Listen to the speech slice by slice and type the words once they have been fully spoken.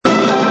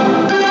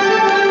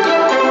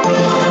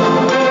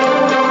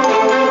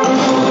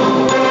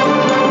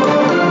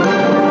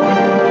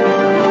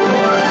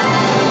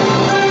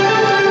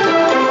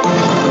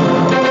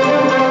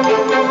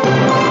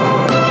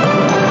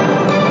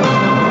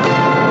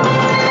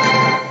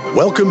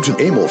Welcome to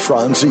Emil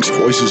Franzi's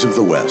Voices of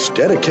the West,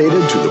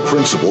 dedicated to the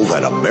principle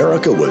that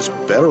America was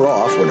better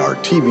off when our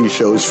TV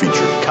shows featured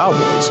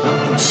cowboys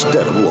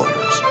instead of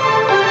lawyers.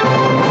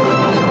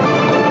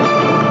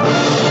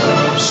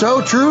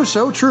 So true,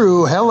 so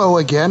true. Hello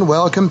again.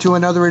 Welcome to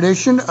another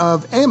edition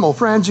of Emil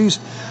Franzi's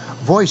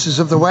Voices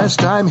of the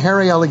West. I'm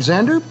Harry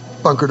Alexander.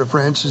 Bunker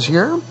DeFrance is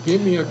here. Give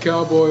me a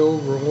cowboy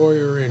over a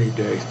lawyer any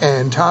day.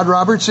 And Todd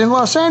Roberts in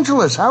Los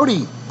Angeles.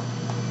 Howdy.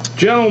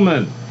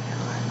 Gentlemen,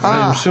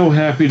 I'm so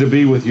happy to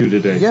be with you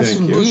today. Yes,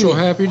 Thank indeed. you. We're so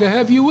happy to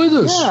have you with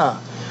us. Yeah.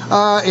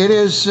 It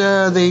is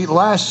the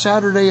last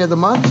Saturday of the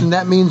month, and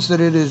that means that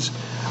it is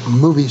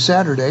Movie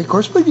Saturday. Of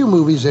course, we do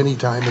movies any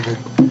time of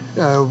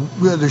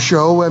the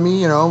show. I mean,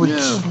 you know,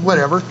 it's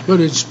whatever. But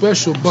it's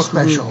special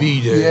Buckaroo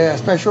B Day. Yeah,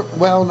 special.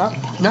 Well, not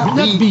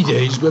B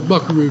Days, but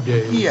Buckaroo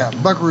Day. Yeah,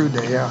 Buckaroo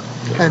Day. Yeah.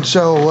 And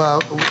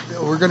so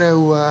we're going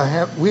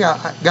to we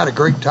got a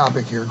great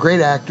topic here.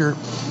 Great actor,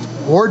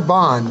 Ward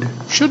Bond.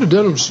 Should have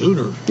done them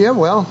sooner. Yeah,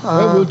 well,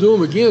 we'll do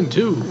them again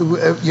too.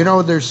 You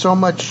know, there's so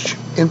much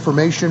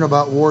information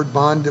about Ward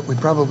Bond that we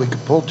probably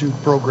could pull 2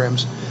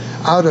 programs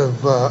out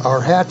of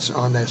our hats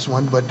on this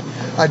one. But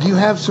do you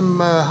have some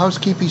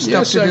housekeeping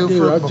stuff to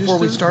do before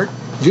we start?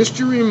 Just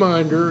a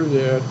reminder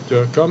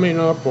that coming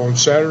up on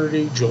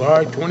Saturday,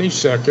 July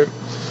 22nd,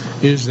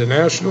 is the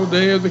National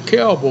Day of the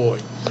Cowboy.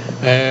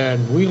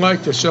 And we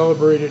like to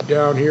celebrate it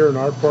down here in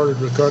our part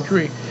of the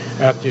country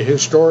at the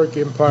historic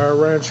Empire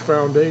Ranch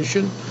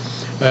Foundation.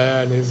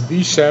 And it'll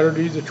be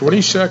Saturday the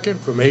 22nd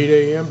from 8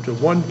 a.m. to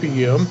 1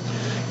 p.m.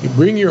 You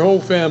bring your whole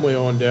family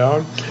on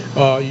down.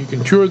 You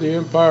can tour the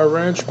Empire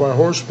Ranch by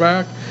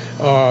horseback.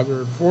 There are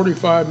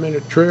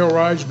 45-minute trail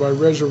rides by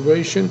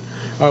reservation.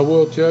 I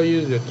will tell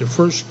you that the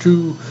first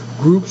 2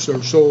 groups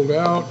are sold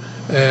out.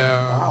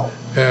 Wow.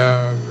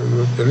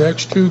 And the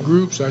next 2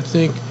 groups, I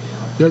think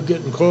they're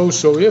getting close.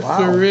 So if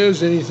there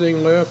is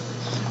anything left,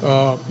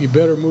 you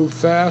better move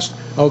fast.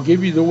 I'll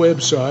give you the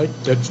website.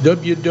 That's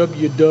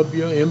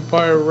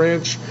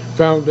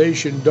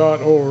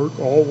www.empireranchfoundation.org,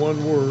 all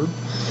one word.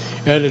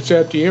 And it's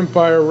at the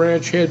Empire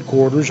Ranch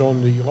headquarters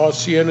on the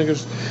Los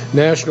Cienegos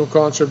National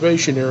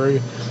Conservation Area,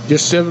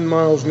 just 7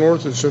 miles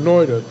north of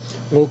Sonoyta,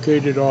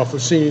 located off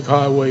of Scenic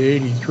Highway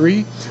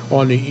 83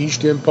 on the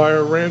East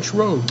Empire Ranch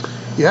Road.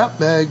 Yep,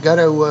 got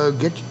to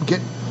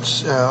get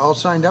all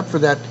signed up for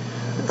that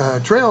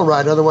trail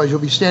ride. Otherwise, you'll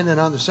be standing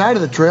on the side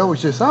of the trail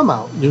with your thumb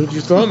out. With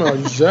your thumb out,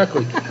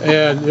 exactly.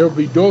 And there'll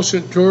be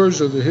docent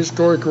tours of the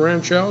historic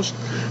ranch house.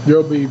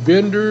 There'll be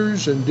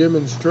vendors and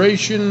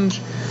demonstrations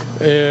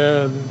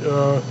and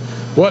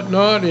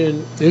whatnot.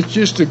 And it's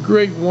just a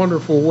great,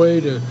 wonderful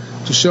way to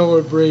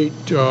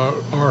celebrate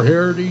our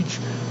heritage.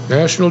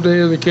 National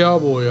Day of the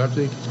Cowboy. I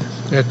think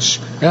that's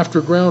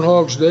after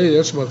Groundhog's Day.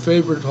 That's my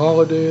favorite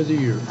holiday of the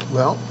year.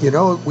 Well, you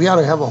know, we ought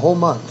to have a whole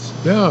month.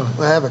 Yeah.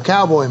 We'll have a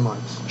cowboy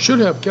month. Should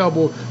have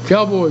cowboy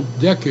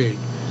decade.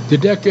 The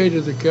decade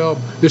of the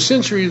cowboy. The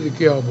century of the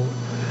cowboy.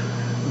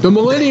 The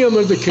millennium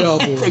of the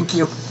cowboy. Thank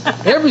you.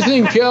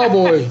 Everything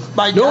cowboy.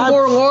 No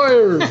more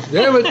lawyers.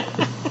 Damn it.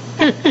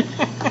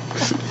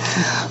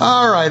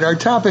 All right, our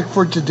topic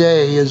for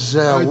today is...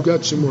 I've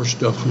got some more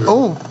stuff here.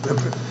 Oh.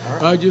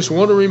 I just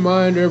want to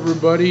remind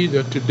everybody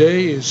that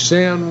today is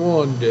San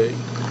Juan Day.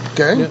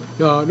 Okay.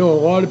 Now, I know a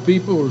lot of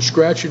people are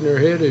scratching their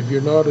head if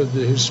you're not of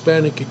the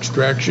Hispanic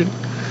extraction,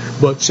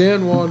 but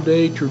San Juan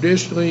Day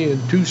traditionally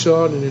in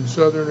Tucson and in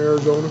southern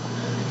Arizona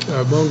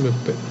among the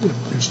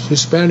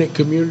Hispanic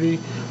community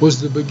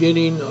was the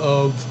beginning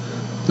of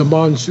the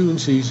monsoon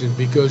season,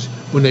 because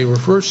when they were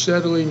first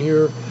settling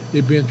here,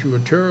 they'd been through a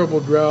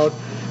terrible drought.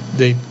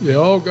 They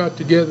all got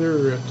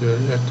together at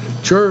the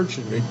church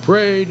and they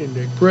prayed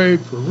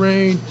for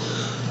rain,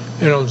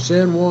 and on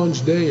San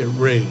Juan's Day it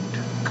rained.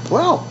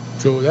 Well,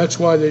 so that's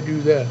why they do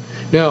that.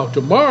 Now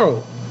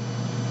tomorrow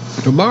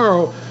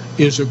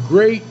is a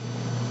great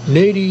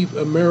Native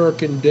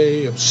American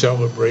Day of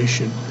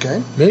celebration.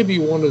 Okay. Maybe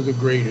one of the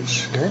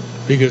greatest. Okay.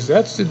 Because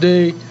that's the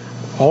day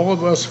all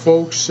of us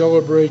folks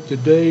celebrate the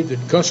day that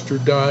Custer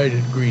died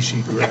at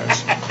Greasy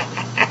Grass.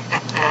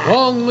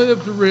 Long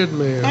live the red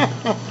man.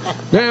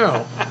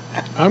 Now,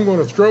 I'm going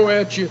to throw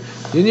at you,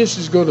 and this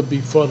is going to be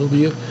fun to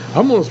you,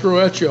 I'm going to throw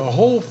at you a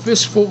whole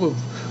fistful of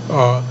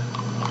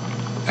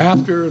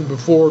after and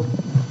before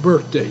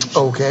birthdays.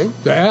 Okay.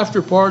 The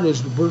after part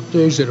is the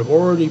birthdays that have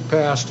already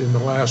passed in the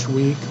last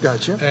week.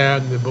 Gotcha.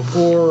 And the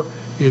before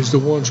is the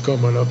ones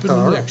coming up in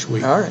the next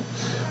week. All right.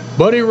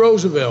 Buddy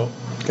Roosevelt.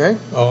 Okay.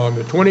 On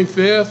the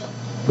 25th,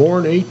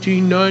 born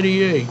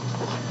 1898.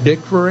 Dick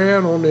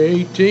Ferran on the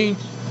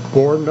 18th,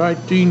 born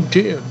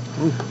 1910.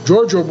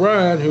 George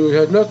O'Brien, who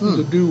had nothing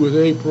to do with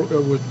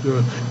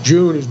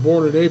June, is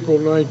born on April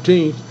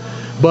 19th,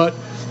 but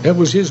that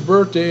was his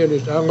birthday, and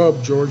I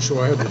love George,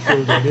 so I had to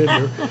throw that in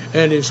there.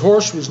 And his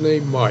horse was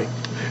named Mike.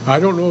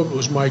 I don't know if it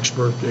was Mike's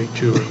birthday,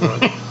 too, or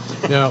not.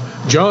 Now,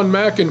 John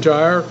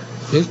McIntyre,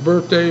 his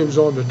birthday was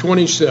on the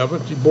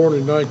 27th. He was born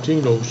in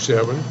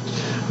 1907.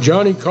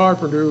 Johnny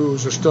Carpenter, who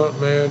was a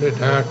stuntman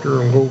and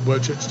actor and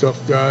low-budget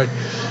stuff guy,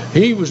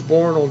 he was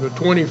born on the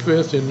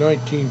 25th in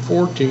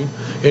 1914,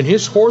 and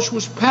his horse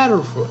was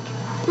Patterfoot.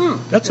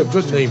 That's a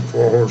good name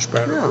for a horse,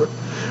 Patterfoot.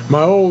 Yeah.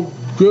 My old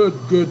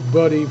good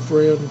buddy,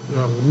 friend,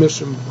 miss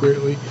him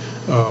greatly,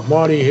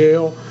 Monty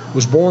Hale,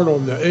 was born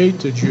on the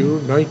 8th of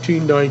June,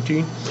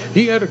 1919.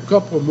 He had a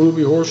couple of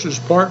movie horses,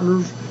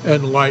 Partners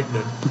and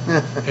Lightning.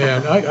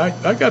 And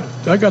I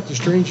got the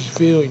strangest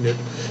feeling that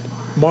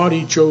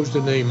Monty chose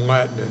the name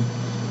Lightning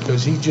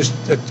because he just,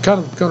 that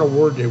kind of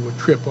word that would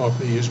trip off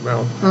of his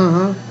mouth.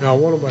 Mm-hmm. Now,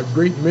 one of my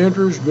great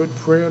mentors, good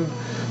friend,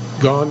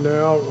 gone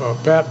now,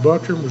 Pat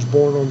Buttram, was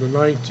born on the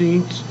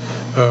 19th,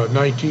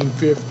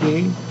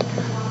 1915.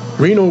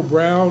 Reno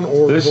Brown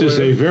or this is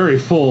a very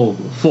full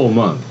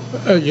month.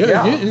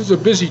 It's a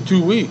busy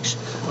 2 weeks.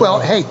 Well,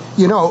 hey,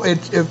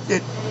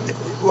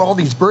 all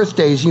these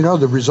birthdays,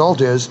 the result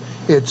is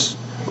it's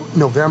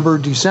November,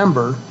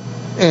 December,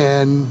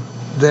 and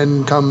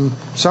then come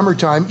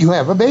summertime, you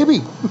have a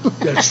baby.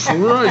 That's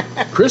right.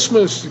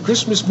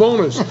 Christmas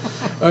bonus.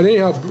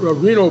 Anyhow,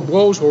 Reno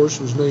Blow's horse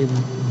was named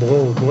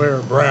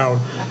Blair Brown.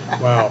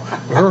 Wow.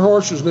 Her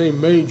horse was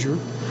named Major.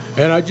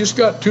 And I just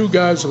got two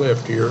guys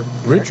left here.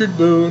 Richard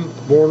Boone,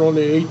 born on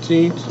the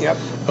 18th,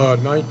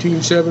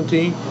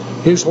 1917.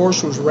 His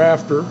horse was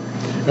Rafter.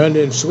 And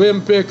then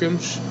Slim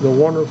Pickens, the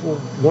wonderful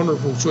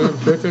Slim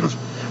Pickens,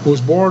 was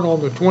born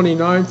on the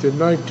 29th in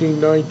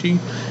 1919.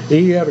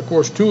 He had, of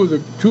course, two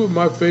of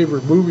my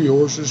favorite movie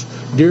horses,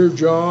 Dear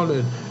John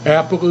and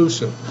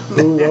Appaloosa,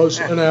 who was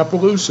an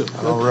Appaloosa.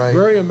 All right.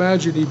 Very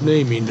imaginative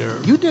naming there.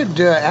 You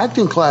did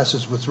acting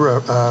classes with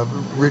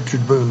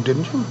Richard Boone,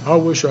 didn't you? I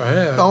wish I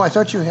had. Oh, I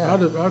thought you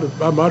had.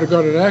 I might have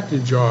got an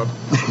acting job.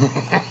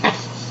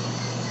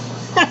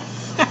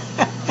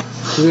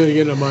 Then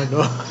again, I might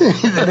not.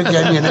 Then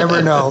again, you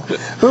never know.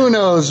 Who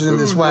knows in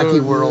this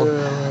wacky world?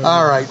 Yeah.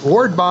 All right.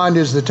 Ward Bond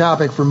is the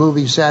topic for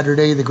Movie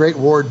Saturday. The great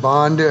Ward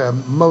Bond,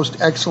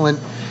 most excellent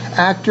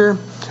actor,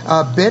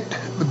 bit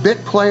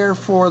player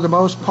for the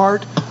most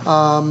part,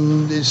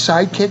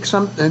 sidekick,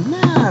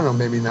 I don't know,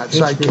 maybe not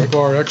sidekick.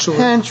 Bar excellent.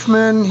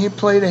 Henchman. He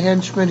played a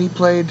henchman. He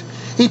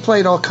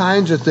played all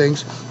kinds of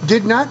things.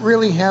 Did not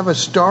really have a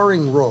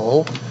starring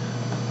role.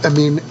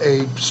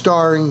 A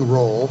starring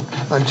role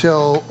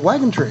until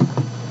Wagon Train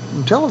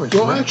in television.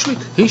 Well, actually,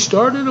 he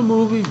started a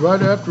movie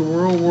right after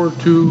World War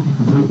II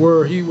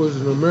where he was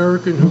an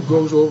American who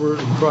goes over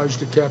and tries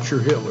to capture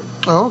Hitler.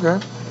 Oh,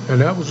 okay.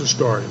 And that was a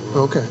starring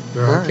role. Okay.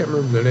 Now, I can't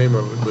remember the name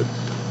of it,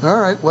 but... All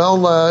right. Well,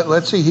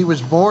 let's see. He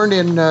was born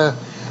in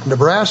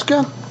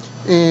Nebraska,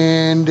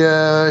 and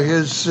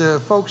his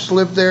folks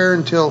lived there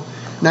until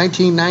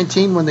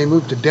 1919 when they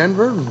moved to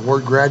Denver. And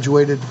Ward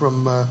graduated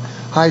from...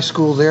 high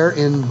school there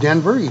in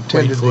Denver. He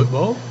attended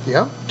football.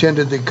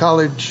 Attended the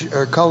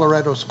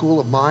Colorado School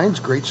of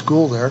Mines, great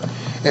school there,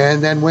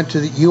 and then went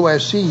to the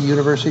USC,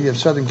 University of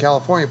Southern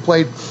California.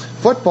 Played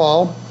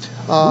football.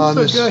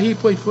 He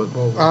played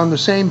football on the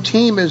same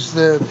team as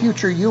the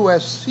future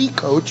USC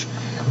coach,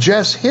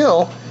 Jess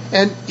Hill,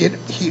 and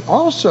he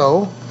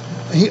also.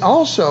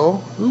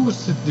 Who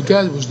was the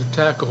guy that was the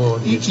tackle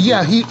on his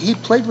team? He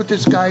played with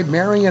this guy,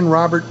 Marion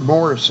Robert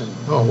Morrison.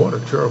 Oh, what a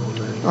terrible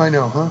name! I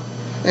know, huh?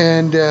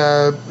 And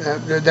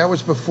that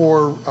was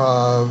before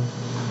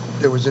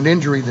there was an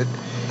injury that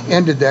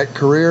ended that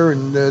career,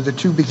 and the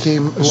two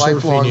became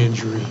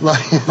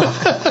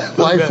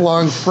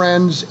lifelong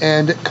friends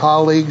and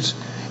colleagues.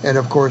 And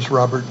of course,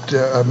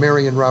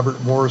 Marion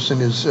Robert Morrison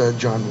is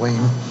John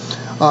Wayne.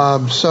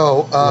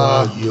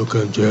 You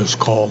can just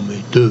call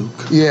me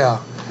Duke. Yeah.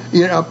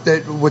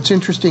 What's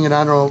interesting, and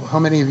I don't know how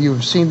many of you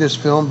have seen this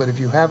film, but if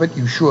you haven't,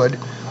 you should.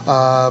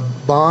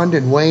 Bond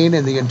and Wayne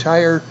and the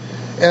entire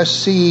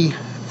SC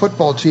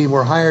football team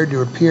were hired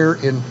to appear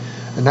in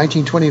a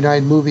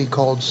 1929 movie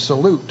called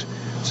Salute.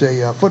 It's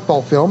a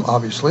football film,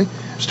 obviously,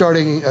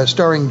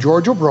 starring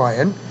George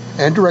O'Brien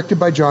and directed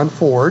by John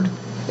Ford.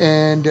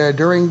 And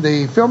during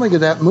the filming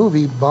of that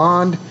movie,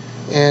 Bond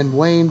and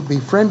Wayne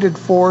befriended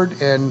Ford,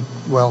 and,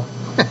 well,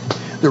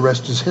 the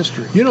rest is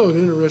history. An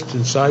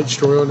interesting side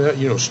story on that,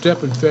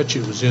 Stepin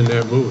Fetchit was in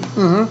that movie.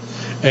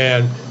 Mm-hmm.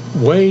 And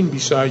Wayne,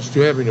 besides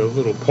having a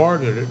little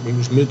part in it, he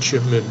was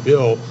Midshipman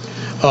Bill,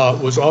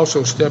 was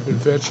also Stepin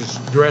Fetchit's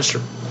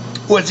dresser.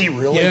 Was he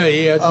really? Yeah,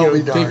 he had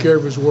to take care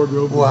of his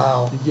wardrobe.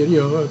 Wow.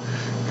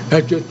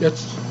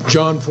 That's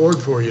John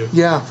Ford for you.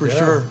 Yeah, for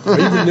sure.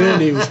 Even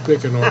then, he was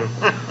picking on him.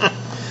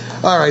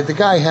 All right, the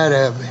guy had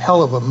a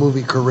hell of a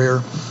movie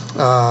career.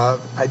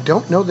 I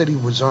don't know that he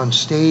was on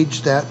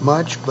stage that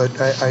much, but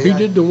he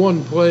did the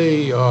one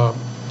play. He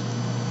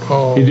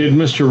did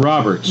Mr.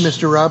 Roberts.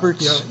 Mr.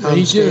 Roberts. Yeah,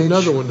 he did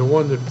another one, the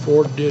one that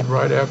Ford did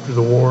right after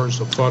the war as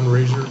a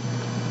fundraiser.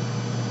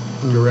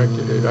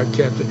 Directed it. I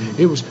can't think.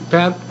 It was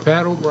Pat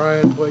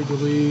O'Brien played the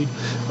lead.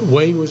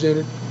 Wayne was in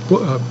it.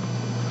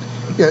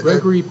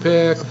 Gregory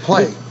Peck. A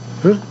play.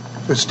 Huh?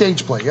 A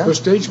stage play, yeah? A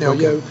stage play,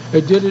 yeah.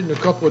 They did it in a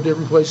couple of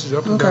different places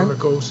up and down the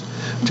coast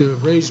to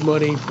raise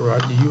money for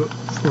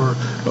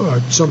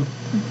some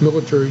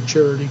military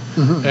charity.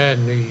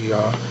 And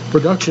the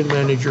production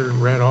manager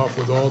ran off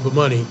with all the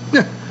money.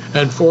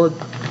 And Ford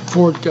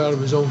got out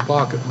of his own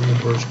pocket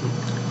reimbursement.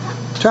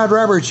 Todd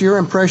Roberts, your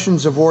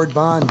impressions of Ward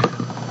Bond?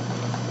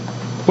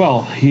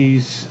 Well,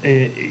 he's,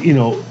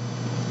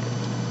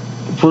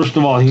 first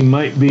of all, he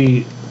might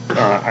be,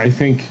 I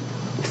think,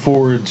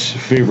 Ford's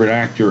favorite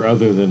actor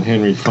other than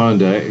Henry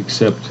Fonda,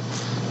 except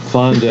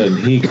Fonda and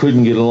he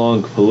couldn't get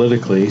along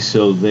politically,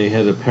 so they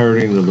had a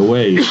parting of the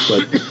ways.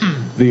 But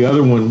the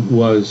other one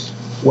was...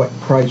 What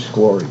Price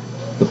Glory,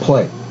 the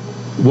play.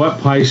 What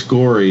Price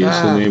Glory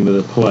is the name of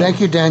the play.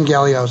 Thank you, Dan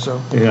Gallioso.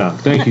 Yeah,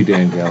 thank you,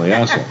 Dan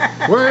Gallioso.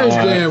 Where is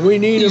Dan? We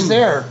need him. He's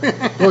there.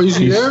 Oh, is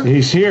he there?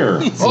 He's here.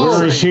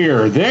 Where is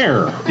here?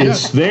 There.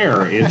 It's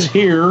there. It's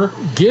here.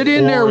 Get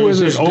in there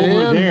with us, Dan.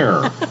 Over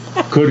there.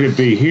 Could it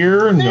be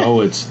here?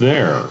 No, it's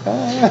there.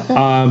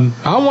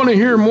 I want to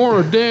hear more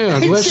of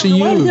Dan. Less of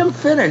you. Let him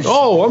finish.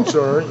 Oh, I'm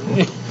sorry.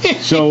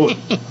 So,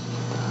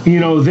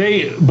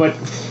 but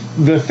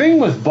the thing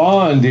with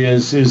Bond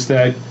is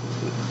that,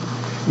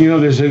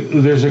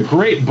 there's a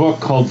great book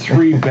called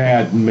Three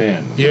Bad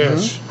Men.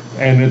 Yes.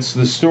 And it's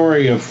the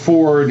story of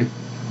Ford,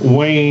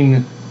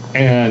 Wayne,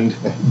 and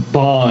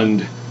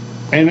Bond.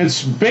 And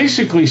it's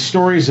basically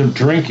stories of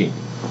drinking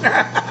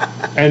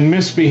and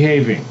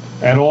misbehaving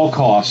at all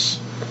costs.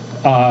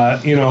 All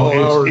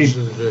hours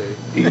of the day.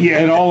 Yeah,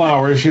 at all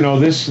hours.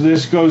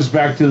 This goes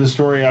back to the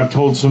story I've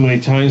told so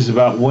many times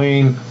about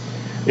Wayne.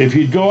 If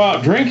you'd go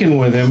out drinking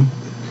with him,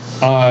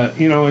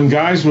 and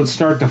guys would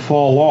start to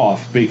fall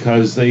off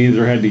because they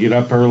either had to get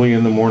up early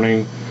in the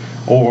morning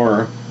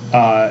or,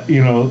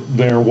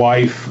 their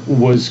wife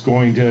was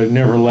going to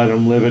never let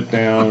them live it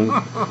down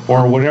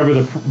or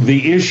whatever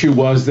the issue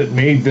was that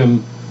made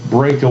them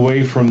break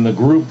away from the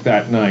group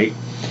that night.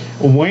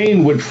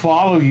 Wayne would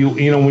follow you,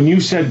 when you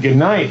said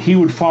goodnight, he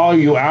would follow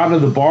you out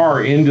of the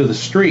bar into the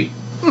street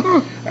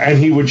and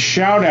he would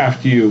shout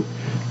after you,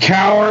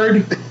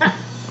 "Coward!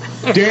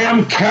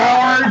 Damn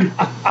coward!"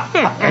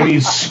 And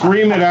he'd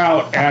scream it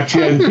out at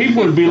you, and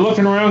people would be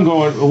looking around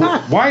going,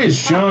 "Why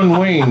is John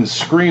Wayne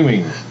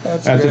screaming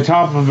at the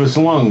top of his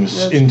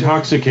lungs,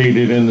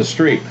 intoxicated in the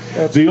street?"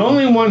 The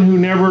only one who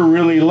never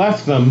really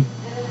left them,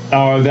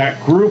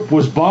 that group,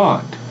 was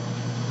Bond.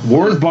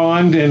 Ward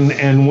Bond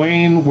and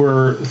Wayne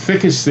were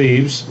thick as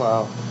thieves.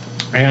 Wow.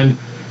 And,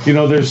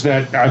 there's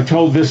that, I've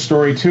told this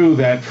story too,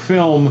 that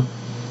film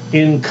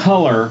in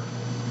color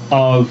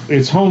of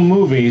its home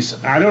movies.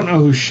 I don't know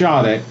who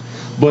shot it,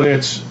 but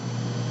it's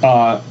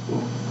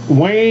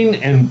Wayne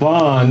and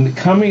Bond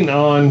coming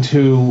on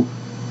to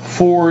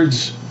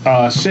Ford's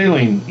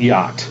sailing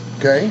yacht.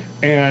 Okay.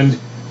 And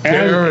the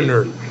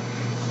Mariner.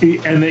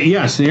 And the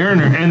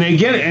Mariner, and they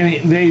get it,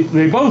 and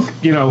they both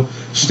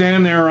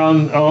stand there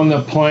on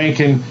the plank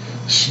and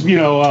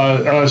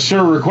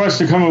sir, request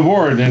to come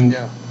aboard, and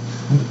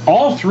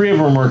all three of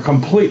them are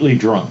completely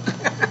drunk.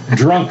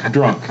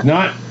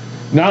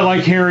 Not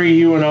like Harry,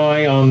 you and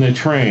I on the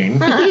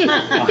train.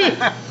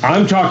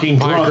 I'm talking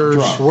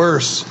drunk.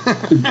 Worse.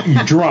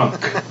 Drunk.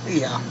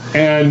 Yeah.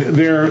 And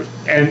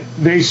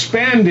they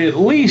spend at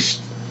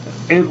least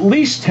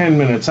 10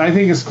 minutes. I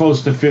think it's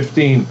close to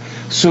 15,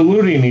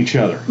 saluting each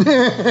other.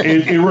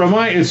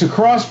 It's a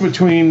cross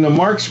between the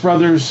Marx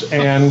Brothers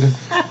and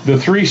the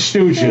Three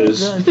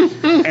Stooges,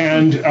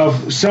 and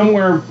of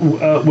somewhere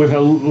with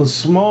a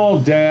small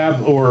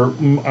dab or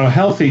a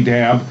healthy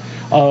dab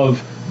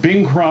of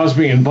Bing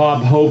Crosby and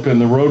Bob Hope in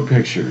the Road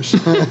Pictures,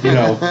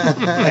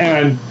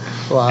 and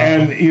wow.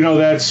 And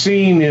that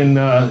scene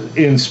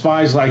in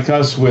Spies Like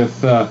Us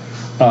with Dan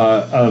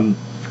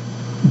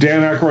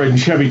Aykroyd and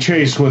Chevy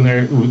Chase when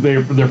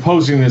they're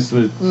posing as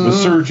the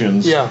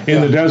surgeons in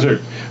the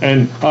desert,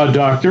 and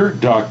doctor,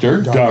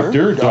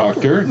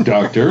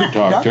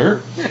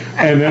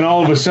 and then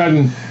all of a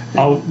sudden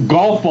a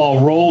golf ball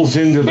rolls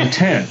into the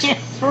tent.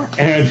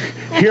 And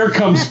here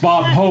comes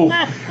Bob Hope,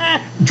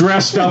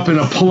 dressed up in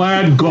a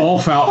plaid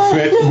golf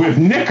outfit with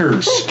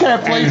knickers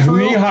and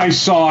knee-high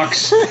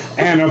socks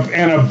and a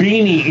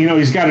beanie.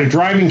 He's got a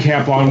driving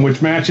cap on,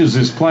 which matches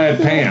his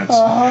plaid pants.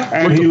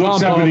 And he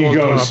looks up and he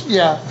goes,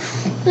 "Yeah,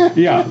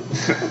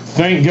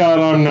 thank God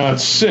I'm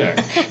not sick."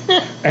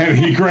 And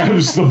he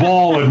grabs the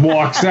ball and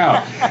walks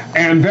out.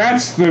 And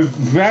that's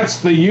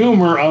the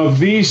humor of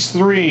these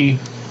three.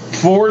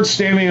 Ford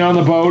standing on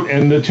the boat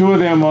and the two of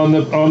them on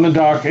the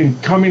dock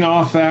and coming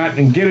off that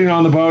and getting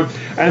on the boat,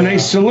 and they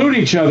salute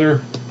each other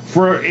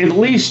for at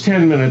least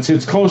 10 minutes.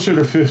 It's closer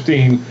to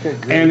 15,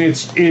 and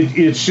it's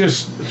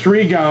just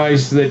three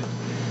guys that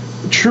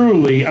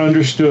truly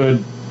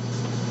understood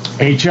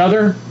each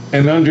other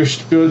and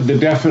understood the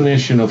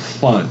definition of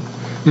fun.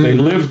 Mm-hmm. They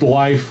lived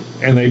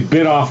life and they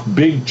bit off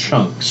big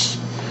chunks.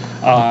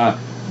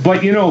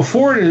 But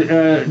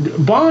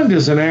Bond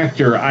as an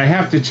actor, I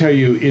have to tell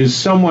you, is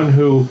someone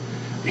who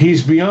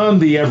he's beyond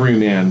the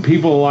everyman.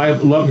 People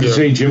love to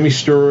say Jimmy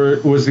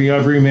Stewart was the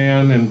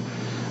everyman, and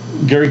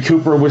Gary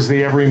Cooper was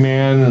the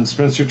everyman, and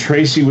Spencer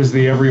Tracy was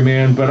the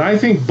everyman. But I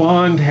think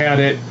Bond had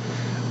it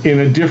in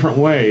a different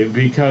way,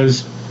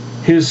 because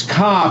his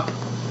cop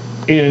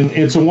in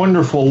It's a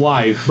Wonderful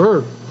Life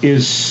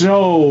is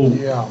so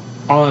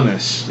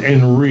honest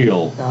and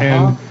real.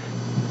 And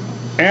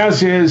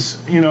as is,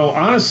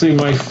 honestly,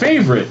 my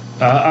favorite,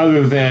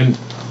 other than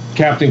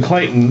Captain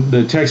Clayton,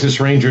 the Texas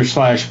Ranger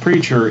 /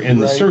 preacher in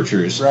The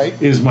Searchers,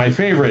 is my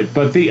favorite.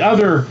 But the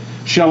other,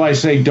 shall I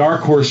say,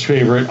 dark horse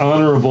favorite,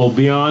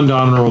 beyond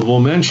honorable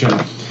mention,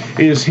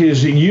 is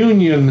his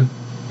Union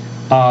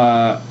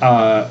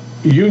Army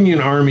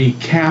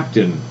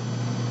captain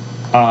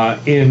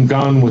in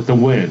Gone with the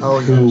Wind,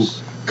 who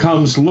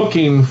comes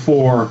looking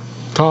for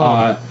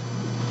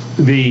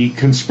the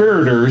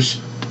conspirators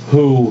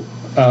who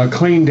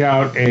cleaned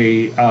out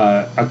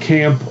a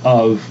camp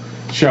of,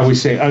 shall we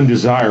say,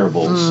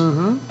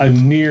 undesirables,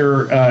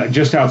 near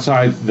just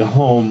outside the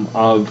home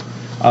of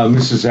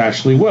Mrs.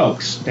 Ashley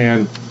Wilkes.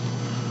 And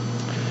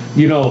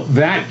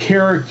that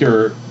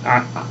character,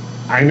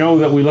 I know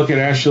that we look at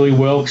Ashley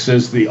Wilkes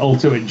as the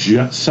ultimate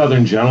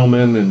Southern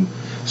gentleman and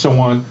so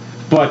on,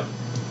 but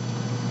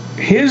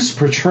his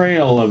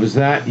portrayal of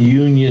that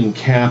Union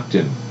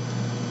captain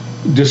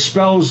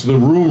dispels the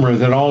rumor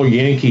that all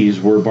Yankees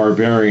were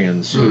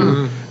barbarians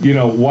who,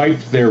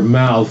 wiped their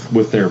mouth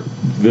with their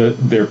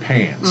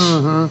pants,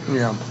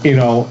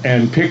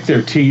 and picked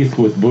their teeth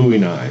with Bowie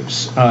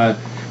knives.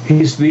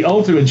 He's the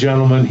ultimate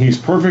gentleman. He's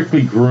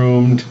perfectly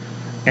groomed,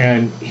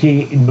 and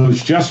he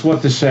knows just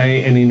what to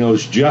say, and he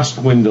knows just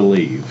when to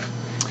leave.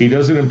 He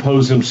doesn't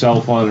impose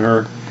himself on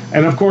her.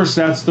 And, of course,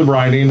 that's the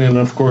writing, and,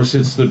 of course,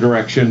 it's the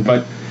direction.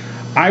 But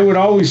I would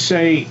always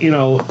say,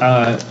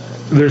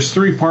 there's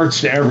three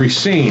parts to every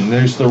scene.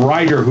 There's the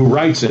writer who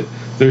writes it.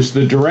 There's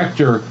the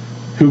director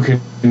who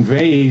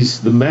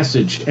conveys the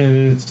message.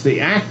 And it's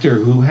the actor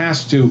who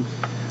has to,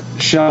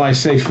 shall I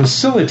say,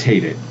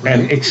 facilitate it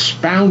and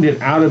expound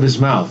it out of his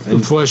mouth.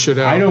 And flesh it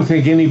out. I don't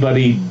think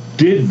anybody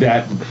did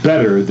that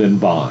better than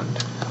Bond.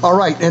 All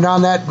right, and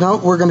on that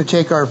note, we're going to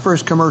take our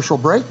first commercial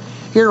break.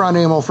 Here on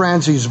Emil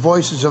Franzi's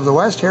Voices of the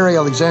West, Harry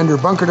Alexander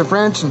Bunker de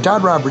France and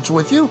Todd Roberts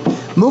with you.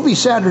 Movie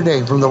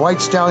Saturday from the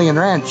White Stallion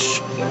Ranch.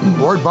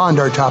 Ward Bond,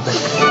 our topic.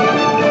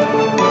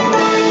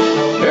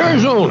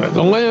 Arizona,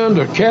 the land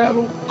of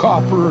cattle,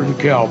 copper, and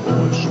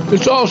cowboys.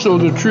 It's also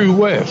the true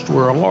West,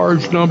 where a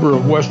large number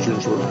of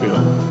Westerns were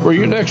filmed. For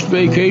your next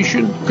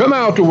vacation, come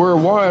out to where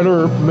Wyatt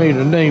Earp made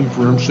a name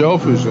for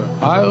himself as a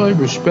highly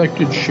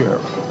respected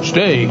sheriff.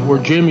 Stay where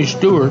Jimmy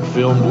Stewart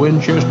filmed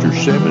Winchester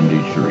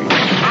 73.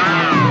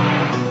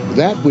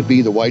 That would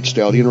be the White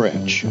Stallion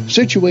Ranch.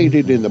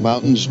 Situated in the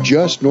mountains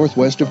just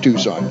northwest of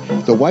Tucson,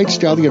 the White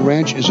Stallion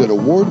Ranch is an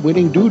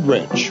award-winning dude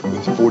ranch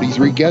with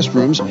 43 guest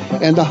rooms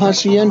and the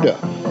Hacienda.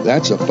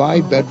 That's a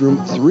 5-bedroom,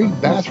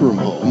 3-bathroom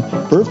home,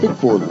 perfect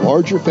for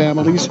larger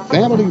families,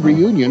 family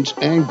reunions,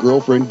 and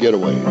girlfriend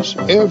getaways.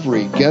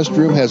 Every guest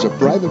room has a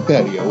private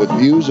patio with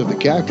views of the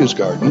cactus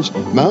gardens,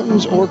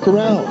 mountains, or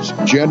corrals.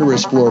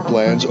 Generous floor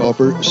plans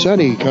offer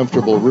sunny,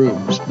 comfortable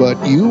rooms, but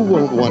you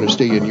won't want to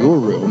stay in your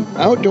room.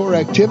 Outdoor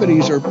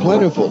activities are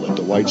plentiful at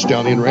the White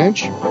Stallion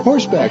Ranch.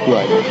 Horseback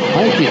riding,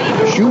 hiking,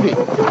 shooting,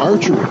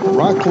 archery,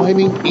 rock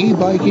climbing,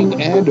 e-biking,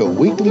 and a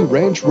weekly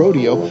ranch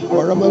rodeo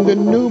are among the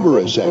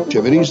numerous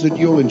activities that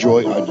you'll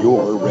enjoy on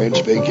your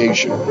ranch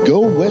vacation. Go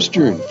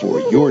Western for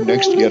your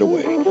next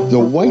getaway. The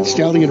White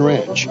Stallion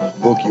Ranch.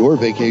 Book your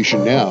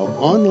vacation now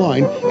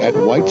online at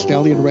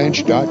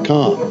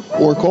whitestallionranch.com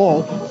or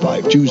call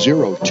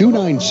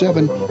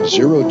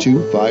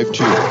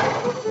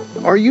 520-297-0252.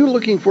 Are you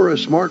looking for a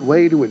smart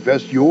way to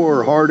invest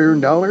your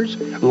hard-earned dollars?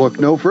 Look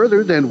no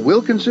further than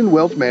Wilkinson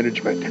Wealth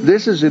Management.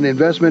 This is an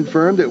investment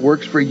firm that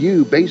works for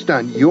you based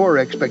on your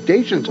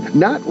expectations,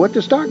 not what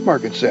the stock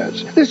market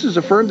says. This is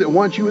a firm that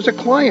wants you as a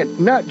client,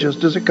 not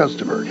just as a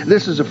customer.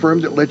 This is a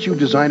firm that lets you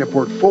design a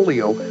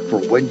portfolio for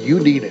when you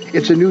need it.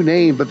 It's a new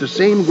name, but the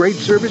same great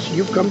service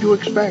you've come to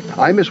expect.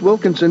 Miss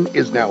Wilkinson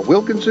is now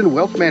Wilkinson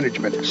Wealth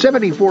Management,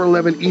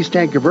 7411 East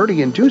Tanque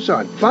Verde in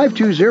Tucson,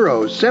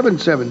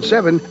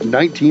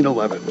 520-777-1911.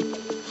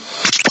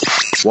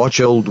 Watch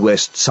Old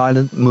West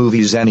silent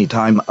movies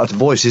anytime at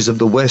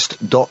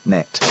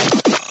voicesofthewest.net.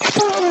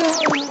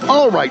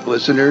 All right,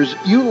 listeners,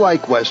 you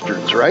like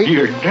Westerns, right?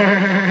 You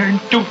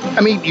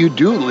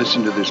do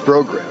listen to this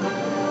program.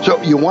 So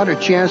you want a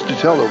chance to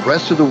tell the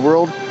rest of the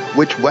world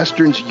which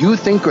Westerns you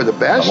think are the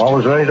best? I'm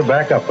always ready to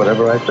back up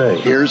whatever I say.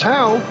 Here's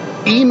how.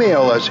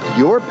 Email us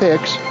your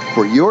picks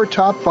for your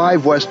top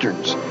 5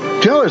 Westerns.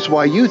 Tell us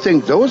why you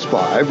think those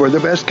 5 are the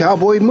best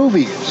cowboy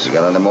movies. You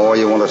got any more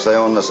you want to say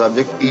on the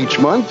subject? Each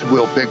month,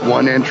 we'll pick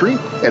one entry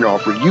and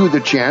offer you the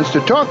chance to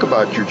talk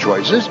about your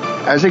choices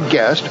as a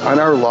guest on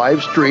our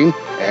live stream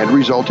and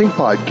resulting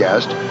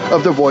podcast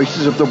of the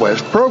Voices of the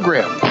West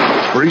program.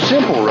 Pretty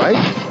simple, right?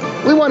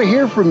 We want to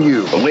hear from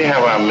you. Well, we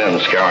have our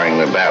men scouring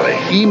the valley.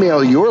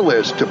 Email your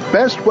list to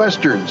Best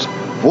Westerns,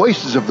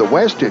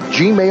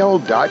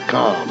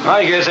 voicesofthewest@gmail.com.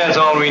 I guess that's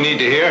all we need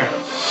to hear.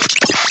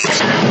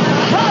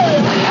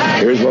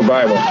 Here's my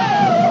Bible.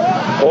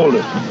 Hold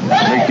it.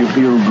 Make you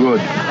feel good.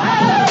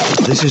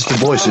 This is the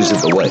Voices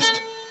of the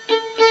West.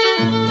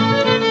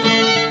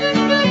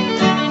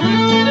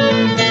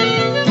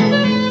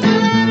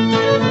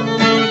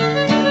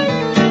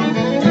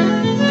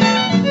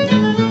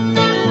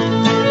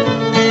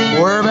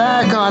 We're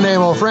back on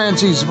Emil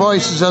Francie's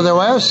Voices of the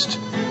West.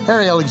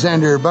 Harry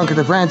Alexander, Bunker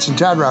de France, and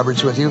Todd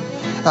Roberts with you.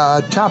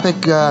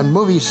 Topic on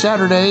Movie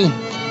Saturday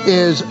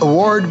is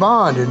Ward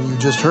Bond, and you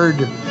just heard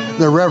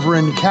the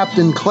Reverend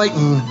Captain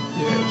Clayton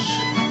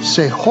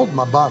say, "Hold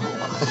my bottle."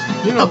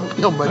 You know,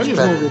 I just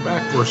want to go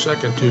back for a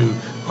second to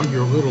on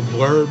your little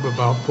blurb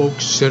about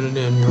folks sending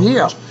in your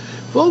list.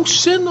 Folks,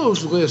 send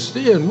those lists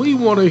in. We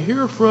want to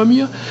hear from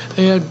you,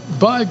 and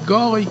by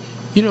golly,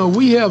 you know,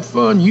 we have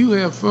fun, you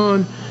have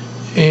fun.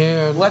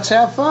 And let's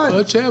have fun.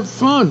 Let's have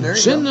fun.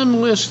 Send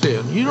them lists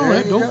in. You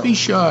know, don't be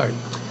shy.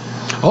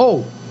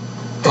 Oh,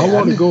 I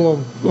want to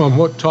go on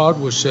what Todd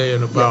was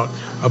saying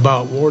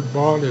about Ward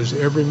Bond as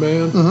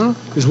everyman,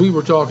 because we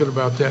were talking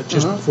about that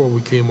just before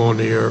we came on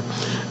the air,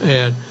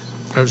 and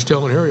I was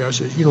telling Harry, I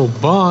said, you know,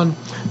 Bond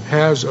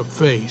has a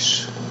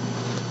face.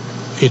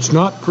 It's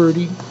not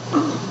pretty.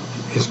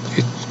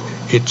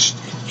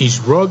 He's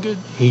rugged.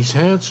 He's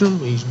handsome.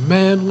 He's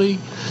manly.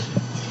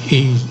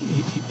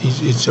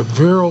 It's a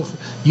virile.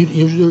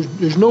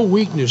 There's no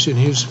weakness in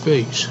his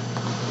face.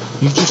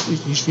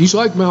 He's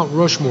like Mount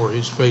Rushmore,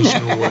 his face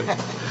in a way,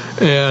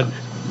 and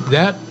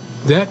that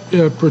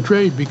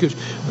portrayed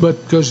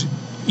because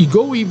you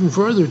go even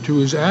further to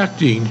his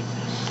acting,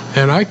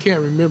 and I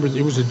can't remember.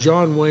 It was a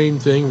John Wayne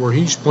thing where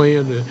he's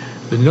playing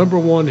the number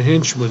one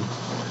henchman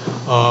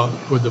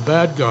with the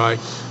bad guy,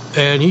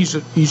 and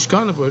he's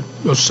kind of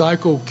a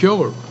psycho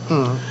killer,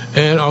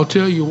 and I'll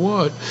tell you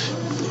what.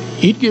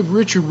 He'd give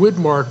Richard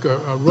Widmark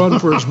a run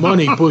for his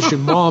money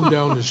pushing Mom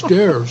down the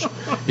stairs.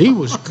 He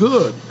was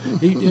good,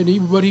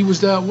 but he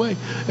was that way.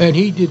 And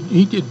he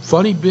did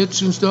funny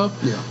bits and stuff.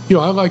 Yeah. You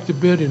know, I like the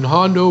bit in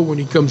Hondo when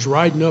he comes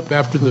riding up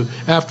after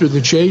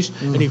the chase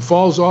and he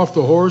falls off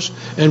the horse.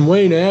 And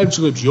Wayne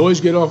ad-libs, you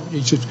always get off.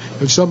 He says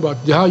something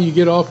about how you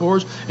get off a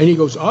horse, and he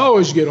goes, I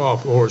always get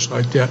off a horse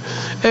like that.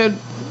 And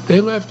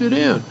they left it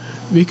in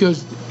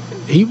because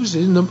he was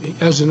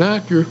as an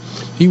actor.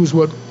 He was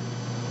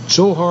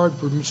so hard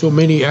for so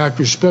many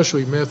actors,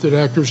 especially method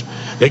actors.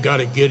 They got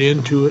to get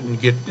into it and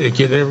get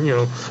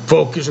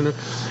focus. And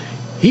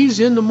he's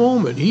in the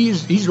moment.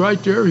 He's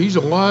right there. He's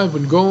alive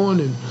and going.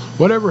 And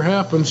whatever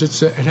happens,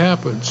 it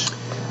happens.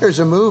 There's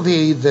a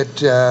movie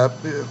that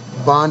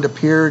Bond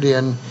appeared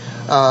in,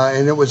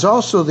 and it was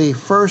also the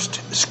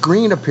first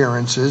screen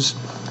appearance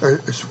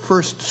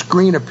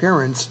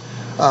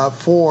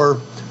for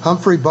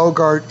Humphrey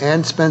Bogart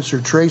and Spencer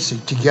Tracy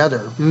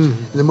together.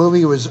 The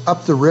movie was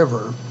Up the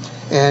River.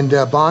 And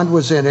Bond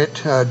was in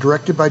it,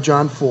 directed by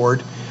John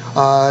Ford.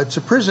 It's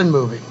a prison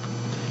movie.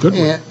 Good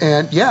one.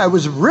 And yeah, it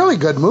was a really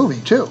good movie,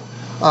 too.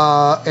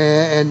 Ward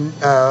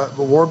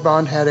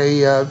Bond had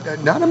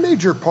not a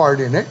major part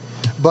in it,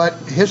 but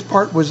his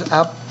part was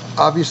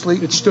obviously...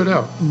 It stood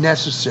out.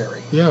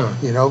 Necessary. Yeah.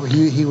 You know,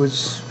 he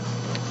was...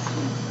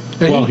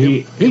 And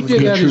he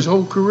did that his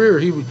whole career.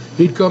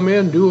 He'd come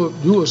in,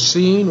 do a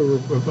scene or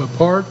a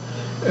part...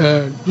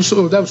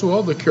 so that was what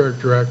all the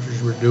character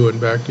actors were doing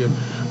back then.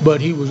 But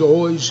he was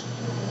always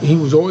a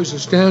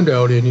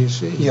standout in his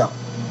scene. Yeah.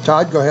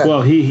 Todd, go ahead.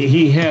 Well,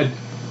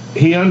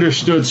 he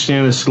understood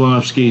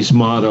Stanislavski's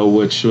motto,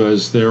 which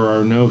was "There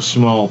are no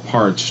small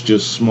parts,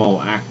 just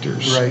small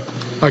actors." Right.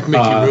 Like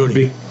Mickey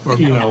Rooney, or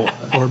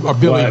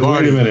Billy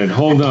Barty. Wait a minute,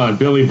 hold on,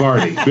 Billy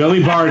Barty.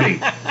 Billy Barty.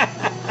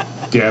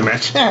 Damn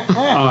it.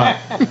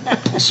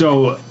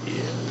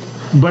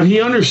 But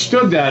he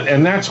understood that,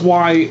 and that's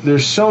why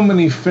there's so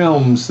many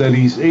films that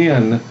he's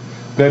in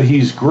that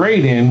he's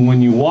great in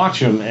when you watch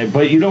him,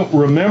 but you don't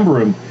remember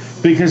him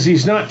because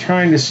he's not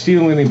trying to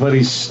steal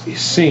anybody's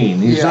scene.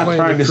 He's not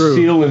trying to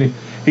steal any.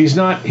 He's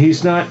not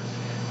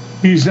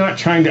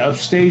trying to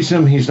upstage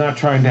them. He's not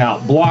trying to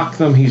outblock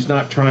them. He's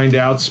not trying to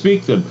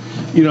outspeak them.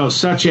 You know,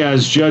 such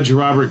as Judge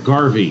Robert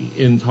Garvey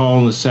in Tall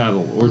in the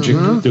Saddle, or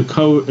in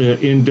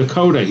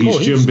Dakota, he's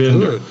Jim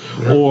Bender,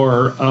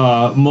 or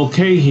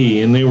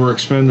Mulcahy in They Were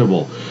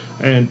Expendable,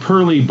 and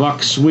Pearlie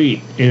Buck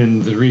Sweet in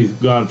The Three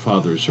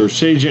Godfathers, or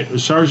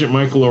Sergeant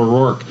Michael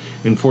O'Rourke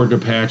in Fort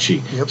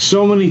Apache. Yep.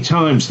 So many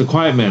times, The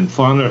Quiet Man,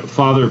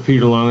 Father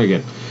Peter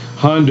Lonigan,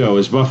 Hondo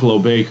as Buffalo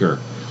Baker.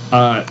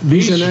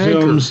 These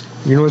films,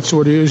 anchor. You know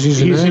what it is?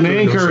 He's an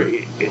anchor,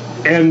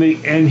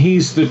 and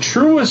he's the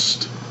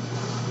truest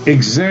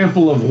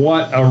example of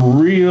what a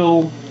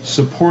real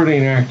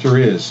supporting actor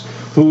is,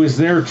 who is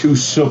there to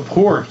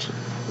support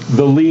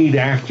the lead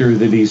actor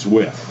that he's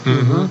with,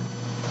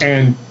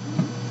 and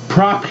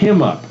prop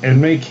him up and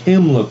make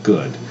him look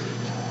good.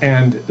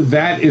 And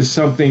that is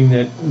something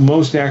that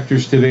most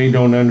actors today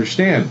don't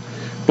understand.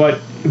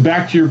 But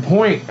back to your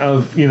point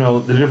of, you know,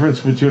 the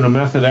difference between a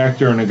method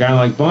actor and a guy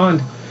like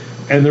Bond.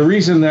 And the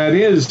reason that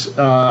is,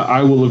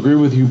 I will agree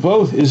with you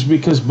both, is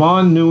because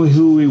Bond knew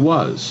who he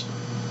was.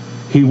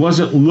 He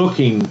wasn't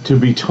looking to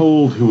be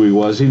told who he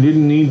was. He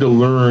didn't need to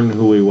learn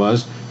who he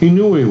was. He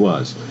knew who he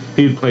was.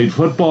 He had played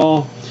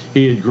football.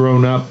 He had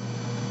grown up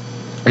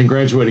and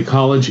graduated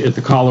college at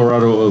the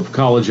Colorado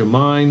College of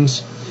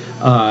Mines.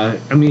 I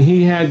mean,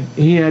 he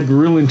had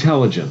real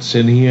intelligence,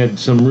 and he had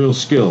some real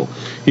skill.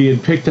 He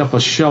had picked up a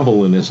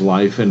shovel in his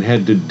life and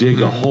had to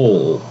dig a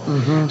hole.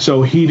 Mm-hmm.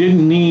 So he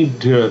didn't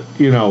need to,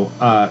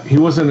 he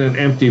wasn't an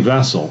empty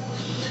vessel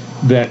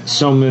that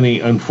so many,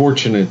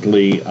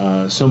 unfortunately,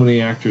 so many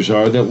actors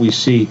are that we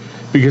see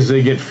because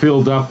they get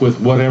filled up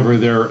with whatever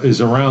there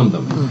is around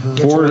them. Mm-hmm.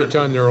 Ford, every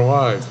time they're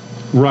alive.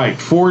 Right.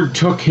 Ford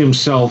took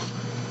himself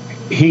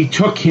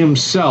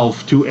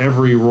to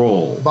every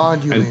role.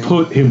 Bond, you and mean.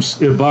 put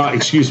himself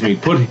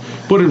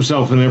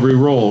in every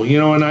role.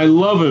 And I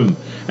love him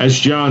as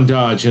John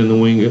Dodge in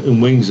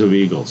Wings of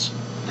Eagles.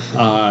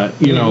 Or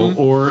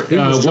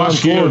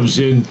Wash Gibbs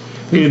in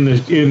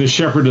the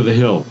Shepherd of the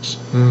Hills.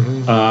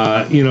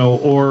 Mm-hmm.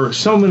 Or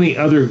so many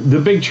other. The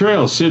Big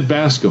Trail, Sid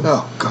Bascom.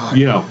 Oh God!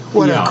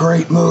 What a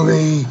great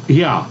movie.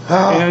 Yeah,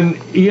 and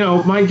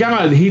my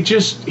God,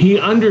 he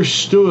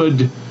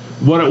understood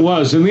what it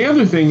was. And the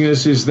other thing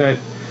is that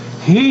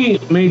he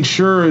made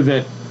sure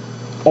that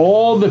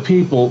all the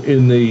people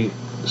in the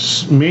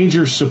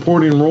major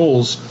supporting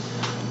roles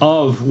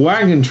of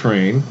Wagon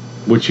Train,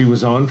 which he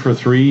was on for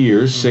 3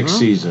 years, 6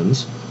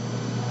 seasons,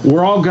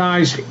 were all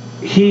guys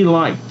he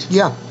liked.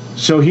 Yeah.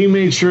 So he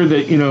made sure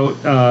that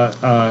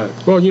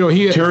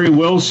Terry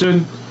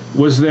Wilson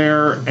was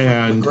there,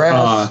 and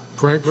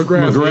Frank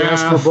McGrath. He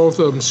asked for both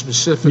of them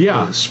specifically.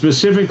 Yeah,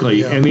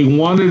 specifically, and he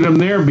wanted them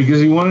there because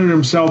he wanted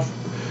himself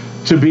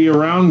to be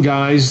around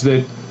guys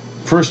that,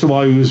 first of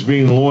all, he was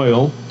being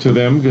loyal to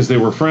them because they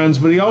were friends,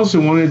 but he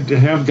also wanted to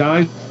have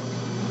guys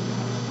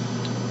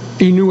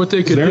he knew what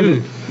they could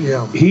do.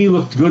 He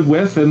looked good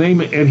with, and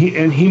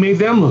he made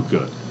them look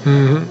good.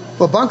 Mm-hmm.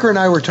 Well, Bunker and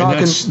I were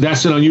talking.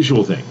 That's an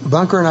unusual thing.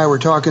 Bunker and I were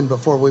talking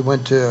before we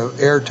went to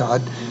air,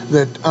 Todd,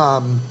 that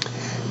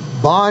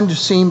Bond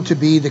seemed to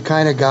be the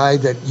kind of guy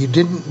that you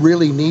didn't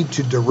really need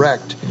to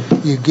direct.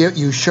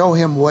 You show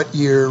him what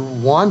you're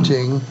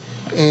wanting,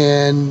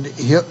 and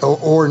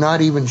or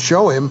not even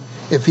show him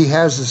if he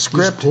has the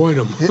script. Just point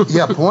him.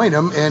 Point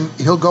him, and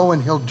he'll go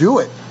and he'll do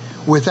it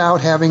without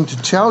having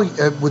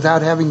to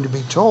without having to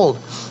be told.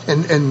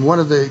 And one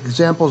of the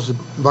examples that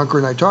Bunker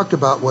and I talked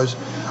about was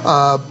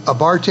a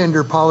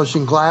bartender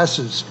polishing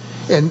glasses,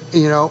 and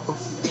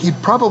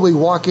he'd probably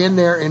walk in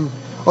there and,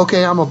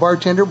 okay, I'm a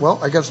bartender. Well,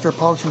 I got to start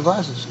polishing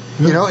glasses.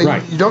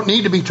 Right. You don't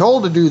need to be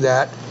told to do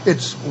that.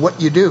 It's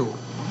what you do.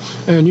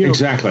 And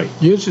exactly.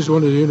 This is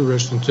one of the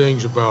interesting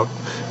things about,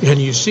 and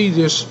you see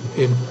this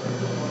in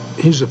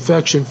his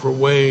affection for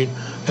Wayne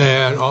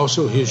and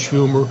also his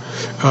humor.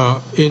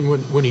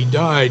 When he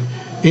died,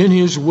 in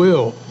his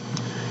will,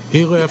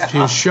 he left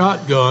his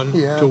shotgun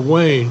to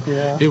Wayne.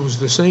 Yeah. It was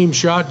the same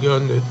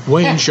shotgun that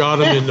Wayne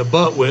shot him in the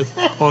butt with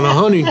on a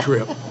hunting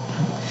trip.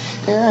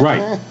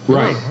 Right.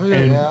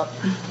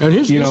 And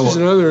this is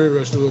another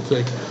interesting little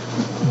thing.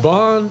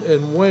 Bond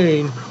and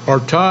Wayne are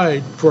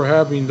tied for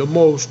having the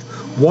most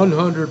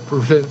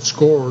 100%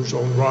 scores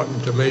on Rotten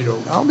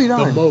Tomatoes. I'll be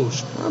darned. The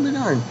most. I'll be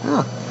darned.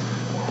 Huh.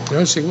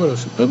 Let's see, what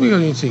else? Have we got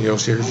anything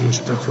else here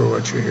just to throw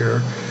at you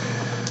here?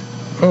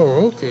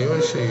 Oh, okay,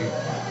 let's see.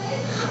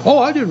 Oh,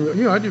 I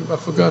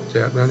forgot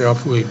that. Man, I'll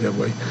leave that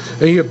way.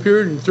 And he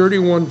appeared in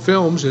 31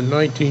 films in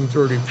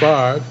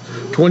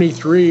 1935,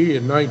 23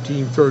 in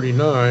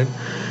 1939.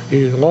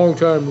 He had a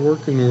long-time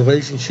working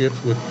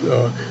relationships with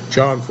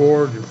John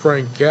Ford and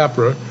Frank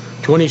Capra,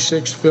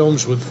 26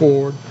 films with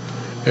Ford,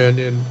 and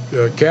in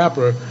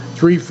Capra,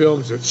 3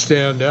 films that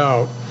stand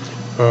out.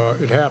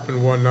 It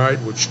Happened One Night,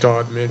 which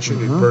Todd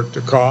mentioned, in Bert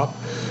the Cop.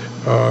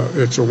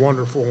 It's a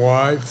Wonderful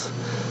Life,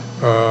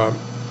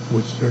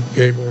 with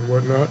Gable and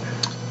whatnot.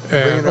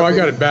 And, I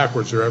got it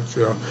backwards there.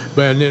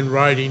 And then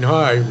Riding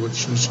High,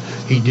 which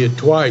he did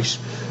twice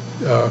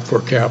for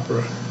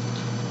Capra.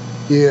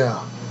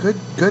 Yeah,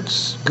 good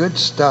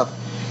stuff.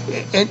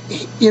 And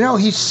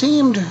he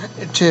seemed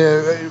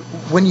to,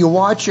 when you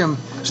watch him,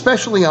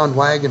 especially on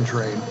Wagon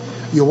Train,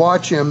 you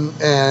watch him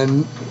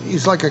and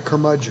he's like a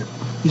curmudgeon.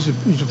 He's a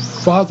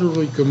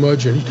fatherly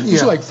curmudgeon.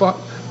 He's like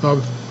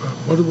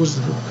what was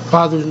the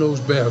Father Knows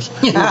Best?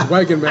 Yeah.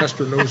 Wagon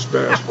Master Knows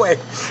Best. But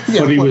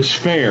he was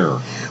fair.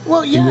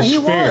 Well, yeah, he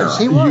was.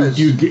 He was.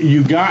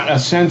 You got a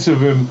sense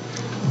of him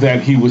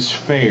that he was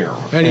fair,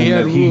 and he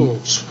had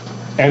rules.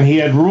 And he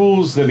had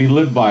rules that he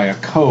lived by, a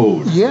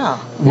code. Yeah.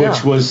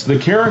 Which was the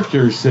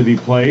characters that he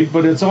played,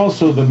 but it's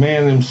also the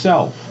man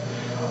himself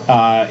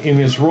in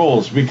his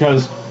roles.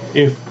 Because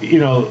if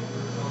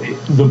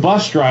the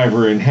bus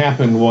driver in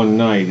Happened One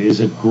Night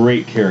is a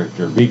great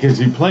character because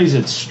he plays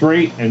it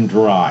straight and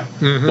dry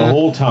the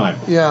whole time.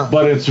 Yeah.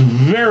 But it's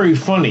very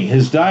funny.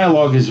 His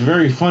dialogue is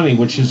very funny,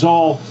 which is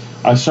all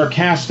a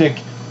sarcastic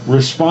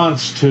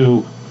response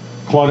to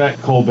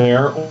Claudette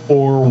Colbert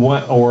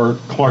or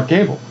Clark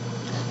Gable.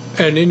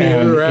 And any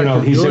other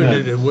actor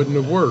doing it wouldn't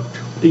have worked.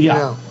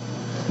 Yeah.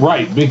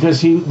 Right,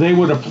 because they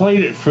would have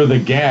played it for the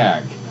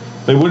gag.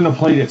 They wouldn't have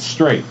played it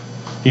straight.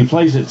 He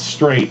plays it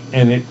straight,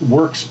 and it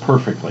works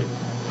perfectly.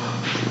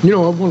 You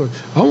know, I want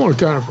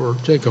to kind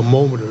of take a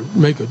moment to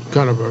make a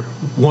kind of a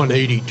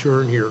 180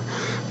 turn here,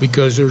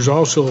 because there's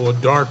also a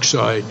dark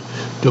side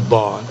to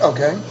Bond.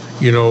 Okay.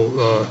 You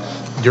know,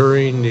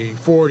 during the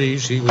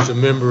 40s, he was a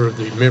member of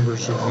the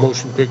Members of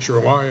Motion Picture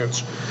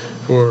Alliance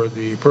for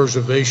the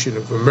Preservation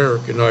of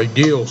American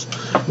Ideals,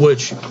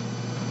 which,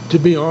 to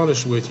be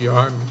honest with you,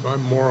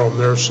 I'm more on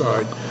their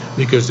side,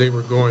 because they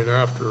were going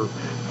after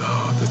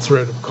the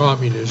threat of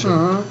communism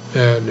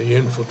and the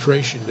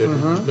infiltration that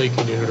it was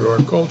making into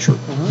our culture.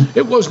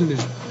 It wasn't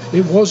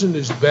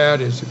as bad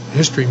as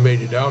history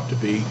made it out to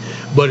be,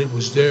 but it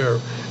was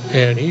there,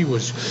 and he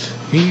was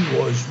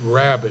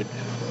rabid.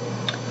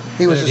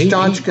 He was a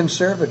staunch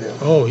conservative.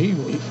 Oh, he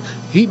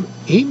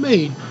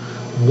made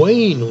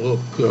Wayne look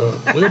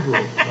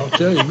liberal. I'll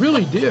tell you, he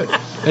really did.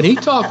 And he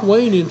talked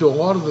Wayne into a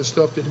lot of the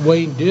stuff that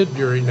Wayne did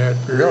during that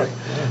period. Really?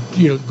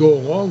 You know, go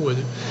along with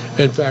it.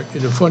 In fact,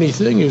 and the funny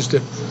thing is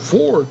that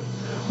Ford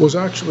was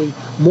actually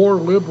more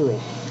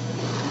liberal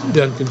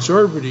than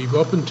conservative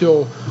up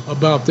until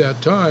about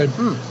that time.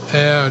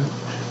 And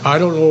I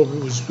don't know if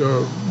it was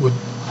with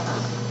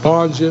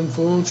Bond's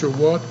influence or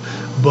what,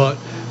 but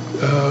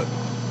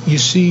you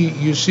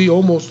see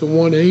almost a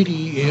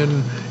 180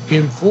 in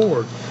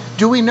Ford.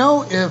 Do we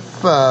know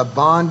if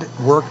Bond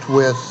worked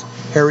with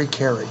Harry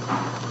Carey?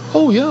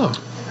 Oh yeah,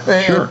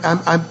 sure.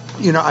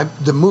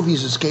 The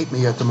movies escape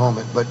me at the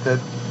moment, but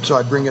so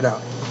I bring it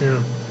out.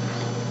 Yeah.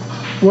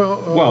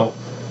 Well,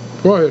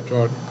 go ahead,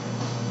 Todd.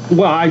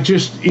 Well, I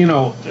just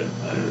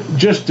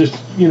it's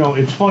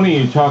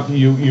funny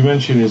you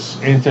mentioned his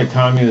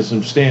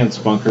anti-communism stance,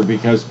 Bunker,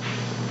 because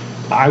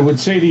I would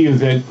say to you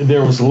that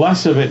there was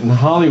less of it in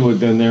Hollywood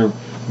than there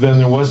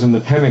was in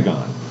the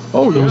Pentagon.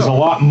 Oh, yeah. There was a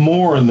lot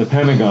more in the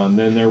Pentagon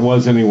than there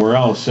was anywhere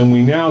else, and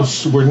we're now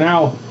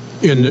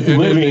in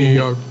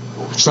the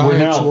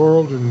science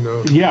world, and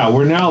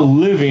we're now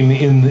living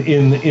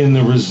in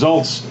the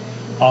results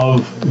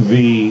of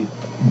the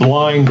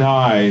blind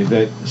eye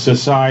that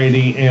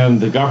society and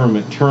the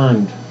government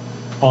turned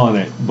on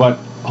it. But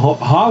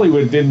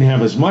Hollywood didn't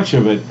have as much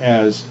of it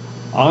as,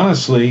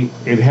 honestly,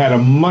 it had a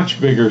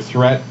much bigger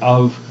threat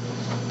of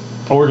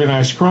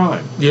organized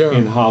crime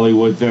in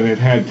Hollywood than it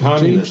had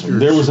communism.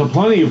 There was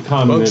plenty of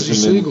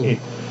communism.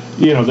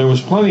 There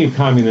was plenty of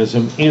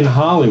communism in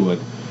Hollywood,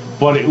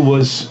 but it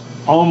was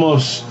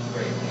almost.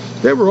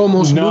 They were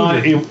almost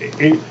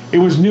neutered. It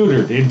was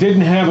neutered. It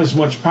didn't have as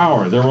much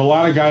power. There were a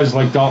lot of guys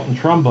like Dalton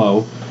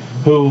Trumbo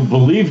who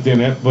believed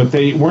in it, but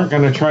they weren't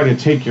going to try to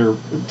take your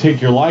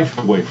life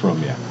away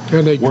from you.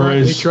 And they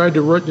tried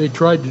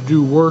to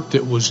do work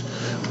that was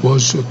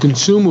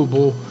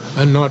consumable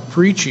and not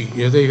preachy.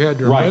 Yeah, they had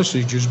their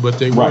messages, but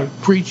they weren't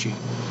preachy.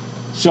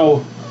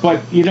 So,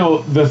 but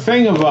the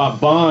thing about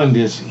Bond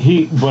is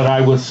I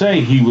would say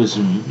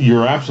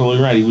you're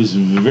absolutely right. He was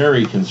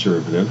very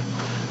conservative,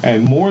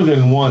 and more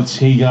than once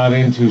he got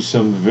into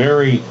some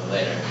very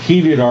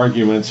heated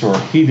arguments or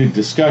heated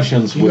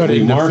discussions with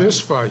Lee Marvin.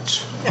 Fist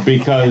fights.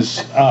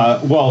 Because,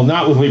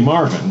 not with Lee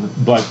Marvin,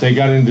 but they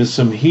got into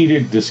some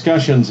heated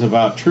discussions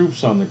about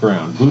troops on the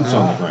ground, boots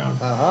on the ground.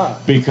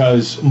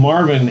 Because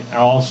Marvin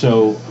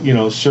also,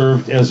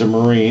 served as a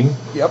Marine.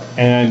 Yep.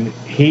 And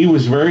he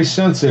was very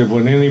sensitive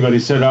when anybody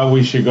said, "Oh,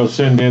 we should go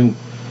send a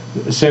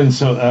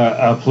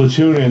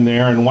platoon in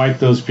there and wipe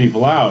those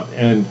people out."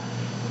 And,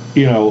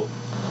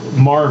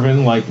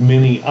 Marvin, like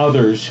many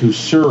others who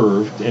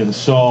served and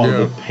saw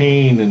the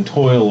pain and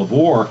toil of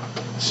war,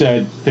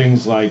 said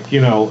things like,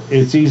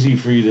 it's easy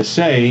for you to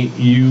say,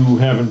 you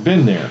haven't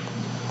been there.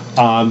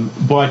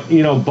 But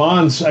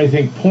Bond's, I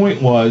think,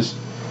 point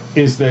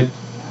is that,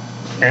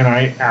 and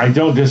I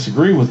don't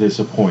disagree with this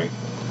point,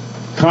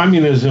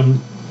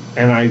 communism,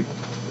 and I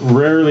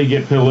rarely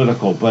get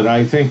political, but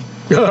I think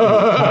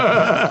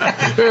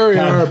Harry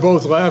and I are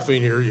both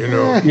laughing here,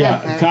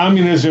 Yeah,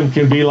 communism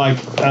can be like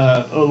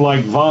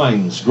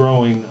vines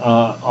growing,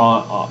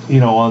 on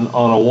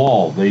a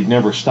wall. They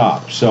never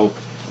stop. So,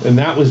 and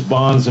that was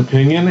Bond's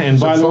opinion. And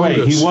by the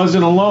way, he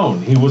wasn't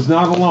alone. He was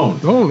not alone.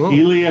 No.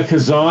 Elia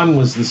Kazan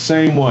was the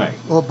same way.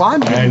 Well,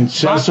 Bond and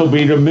Cecil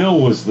B.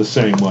 DeMille was the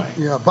same way.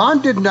 Yeah,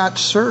 Bond did not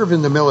serve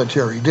in the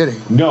military, did he?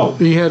 No.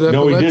 He had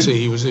epilepsy.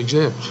 He was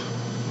exempt.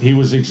 He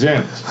was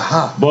exempt.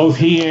 Both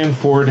he and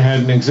Ford had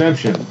an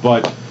exemption,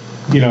 but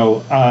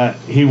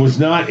he was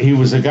not. He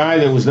was a guy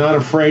that was not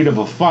afraid of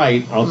a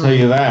fight. I'll tell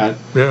you that.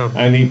 Yeah.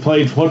 And he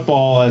played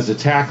football as a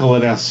tackle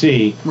at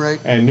SC.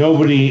 Right. And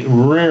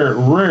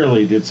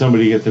rarely did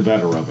somebody get the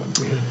better of him.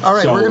 All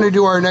right, we're going to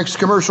do our next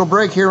commercial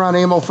break here on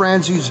Emil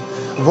Franzi's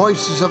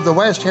Voices of the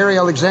West. Harry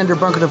Alexander,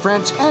 Bunker the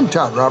France, and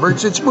Todd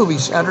Roberts. It's Movie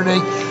Saturday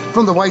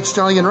from the White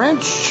Stallion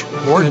Ranch.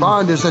 Ward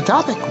Bond is the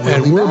topic.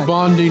 We're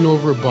bonding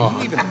over Bond.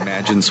 Can you even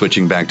imagine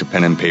switching back to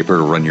pen and paper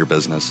to run your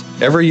business?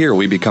 Every year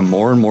we become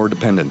more and more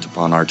dependent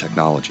upon our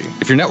technology.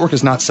 If your network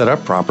is not set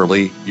up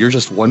properly, you're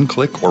just one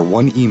click or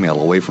one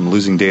email away from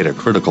losing data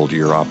critical to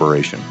your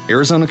operation.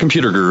 Arizona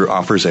Computer Guru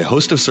offers a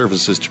host of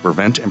services to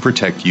prevent and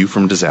protect you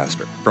from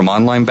disaster. From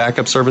online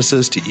backup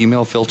services to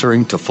email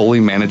filtering to fully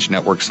managed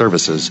network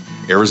services,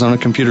 Arizona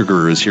Computer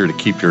Guru is here to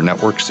keep your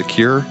network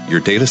secure, your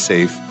data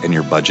safe, and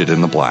your budget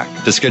in the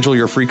black. To schedule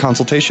your free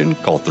consultation,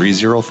 call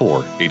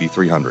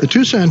 304-8300. The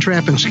Tucson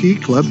Trap and Ski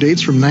Club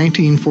dates from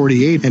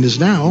 1948 and is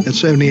now at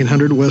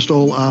 7800 West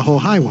Old Ajo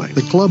Highway.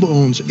 The club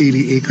owns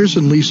 80 acres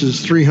and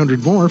leases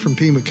 300 more from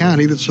Pima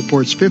County that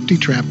supports 50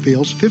 trap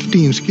fields,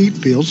 15 skeet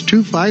fields,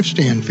 2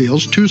 5-stand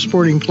fields, 2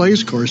 sporting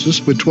plays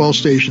courses with 12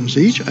 stations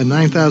each, a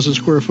 9,000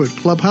 square foot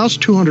clubhouse,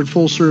 200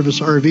 full-service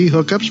RV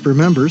hookups for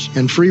members,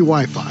 and free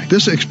Wi-Fi.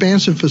 This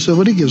expansive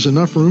facility gives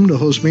enough room to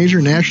host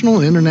major national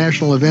and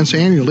international events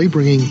annually,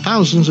 bringing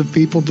thousands of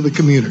people to the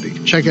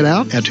community. Check it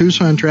out at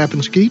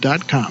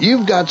TucsonTrapandSki.com.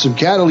 You've got some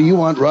cattle you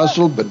want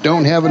rustled, but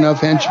don't have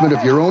enough henchmen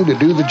of your own to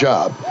do the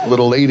job.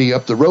 Little lady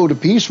up the road a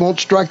piece won't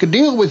strike a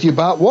deal with you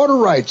about water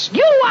rights.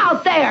 You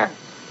out there!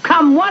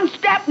 Come one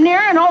step near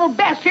and old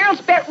Bess here'll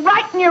spit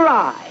right in your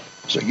eye.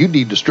 So you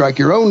need to strike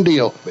your own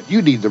deal, but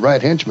you need the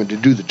right henchman to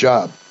do the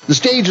job. The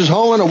stage is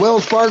hauling a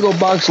Wells Fargo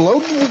box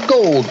loaded with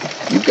gold.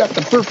 You've got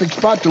the perfect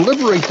spot to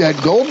liberate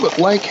that gold with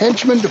lank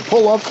henchmen to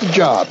pull off the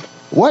job.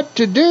 What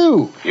to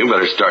do? You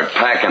better start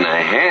packing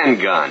a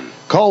handgun.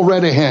 Call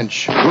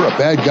Rent-A-Hench. We're a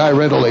bad guy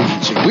rental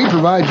agency. We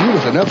provide you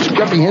with enough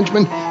scruffy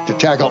henchmen to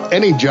tackle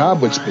any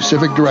job with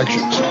specific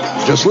directions.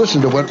 Just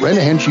listen to what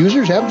Rent-A-Hench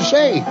users have to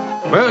say.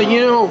 Well, you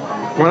know,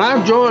 when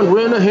I joined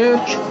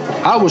Rent-A-Hench,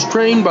 I was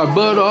trained by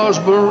Bud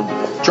Osborne,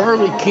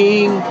 Charlie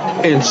King,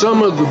 and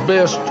some of the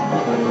best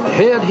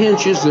head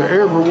henches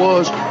there ever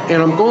was,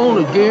 and I'm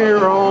going to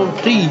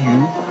guarantee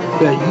you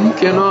that you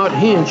cannot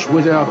hench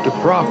without the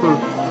proper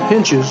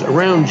henches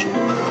around you,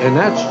 and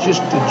that's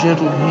just a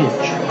gentle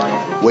hench.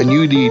 When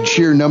you need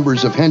sheer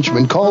numbers of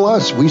henchmen, call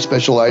us. We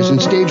specialize in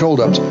stage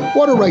holdups,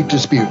 water right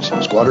disputes,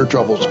 squatter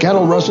troubles,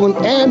 cattle rustling,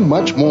 and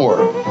much more.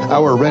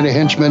 Our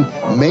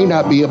Rent-A-Henchmen may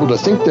not be able to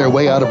think their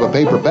way out of a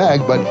paper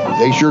bag, but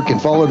they sure can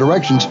follow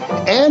directions,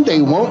 and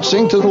they won't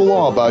sing to the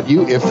law about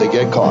you if they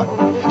get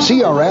caught.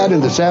 See our ad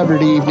in the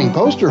Saturday Evening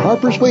Post or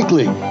Harper's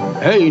Weekly.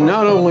 Hey,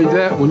 not only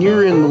that, when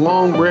you're in the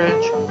Long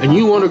Branch and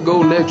you want to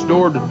go next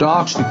door to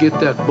Doc's to get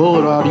that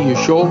bullet out of your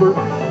shoulder,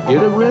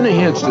 get a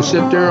Rent-A-Hench to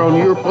sit there on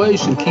your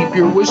place and keep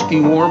your whiskey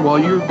warm while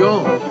you're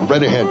gone.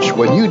 Rent-A-Hench,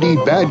 when you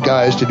need bad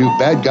guys to do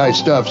bad guy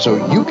stuff so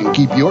you can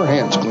keep your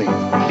hands clean.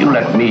 You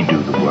let me do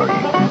the work.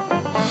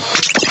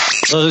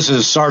 So this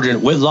is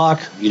Sergeant Whitlock,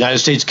 United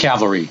States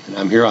Cavalry, and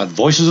I'm here on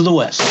Voices of the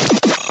West.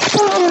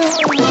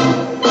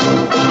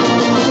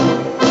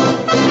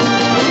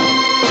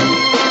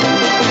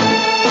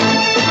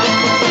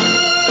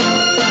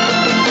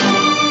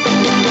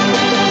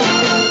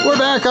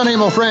 On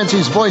Emil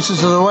Francie's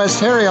Voices of the West,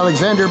 Harry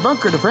Alexander,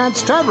 Bunker de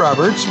France, Todd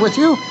Roberts with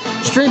you,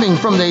 streaming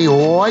from the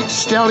White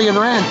Stallion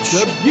Ranch.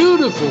 The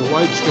beautiful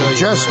White Stallion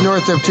just Ranch.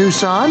 North of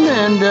Tucson,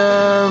 and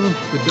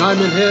the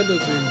diamond head of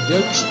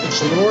the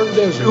Sonoran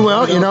Desert.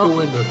 Well, you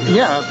know,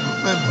 yeah,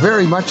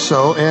 very much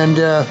so, and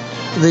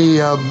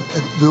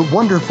the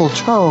wonderful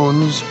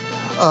tones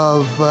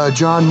of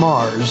John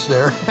Mars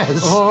there.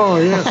 As,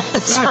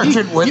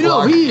 Sergeant Whitlock. You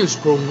know, he is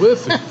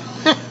prolific.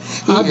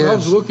 I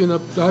was looking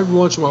up. Every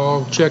once in a while,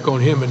 I'll check on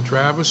him and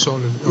Travis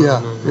on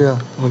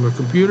the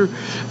computer,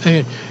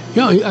 and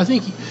you know, I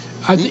think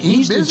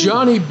he's the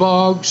Johnny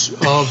Boggs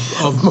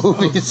of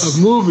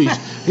movies.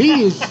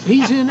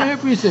 He's in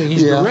everything.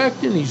 He's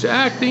directing. He's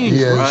acting.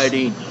 He's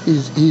writing.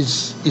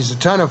 He's a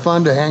ton of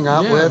fun to hang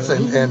out with,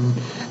 and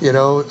you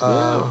know,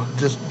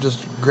 just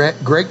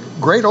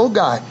great old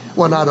guy.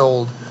 Well, not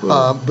old.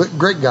 But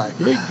great guy.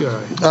 Great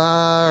guy.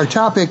 Our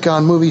topic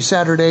on Movie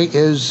Saturday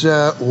is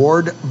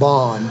Ward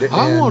Bond.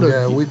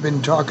 We've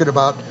been talking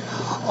about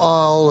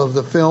all of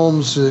the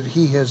films that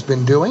he has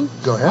been doing.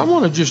 Go ahead. I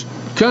want to just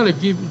kind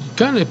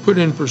of put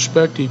in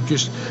perspective,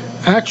 just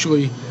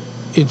actually,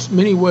 in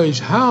many ways,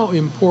 how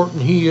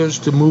important he is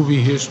to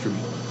movie history.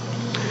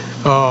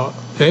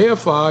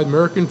 AFI,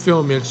 American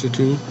Film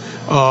Institute,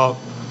 a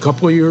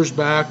couple of years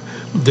back,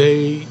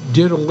 they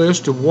did a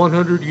list of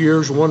 100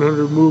 years,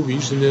 100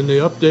 movies, and then they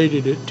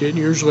updated it 10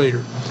 years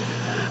later.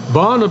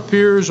 Bond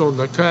appears on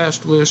the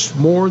cast list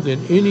more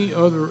than any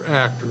other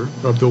actor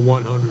of the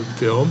 100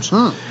 films,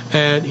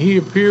 and he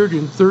appeared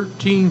in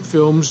 13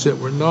 films that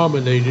were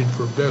nominated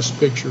for Best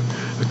Picture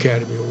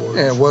Academy Awards.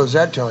 And what does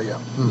that tell you?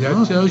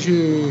 That tells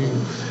you...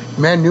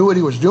 Man knew what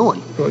he was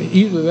doing. Well,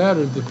 either that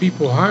or the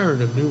people hiring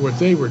him knew what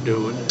they were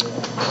doing.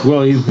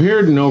 Well, he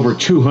appeared in over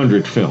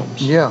 200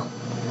 films. Yeah.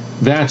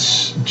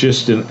 That's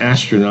just an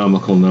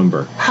astronomical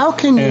number. How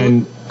can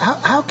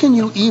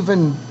you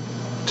even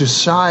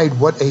decide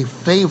what a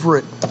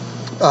favorite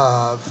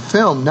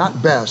film,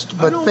 not best,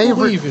 but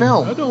favorite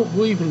film? I don't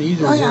believe in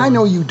either. I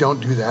know you don't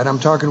do that. I'm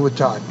talking with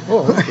Todd.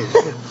 Oh,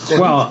 okay.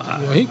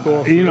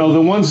 Well, you know,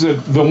 the ones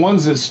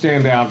that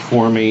stand out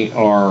for me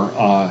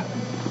are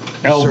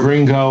El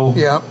Gringo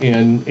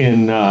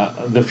in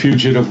The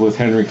Fugitive with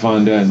Henry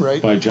Fonda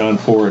and by John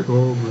Ford.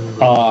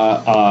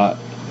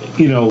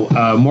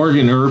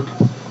 Morgan Earp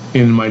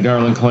in My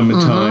Darling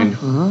Clementine.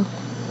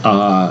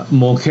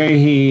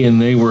 Mulcahy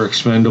and They Were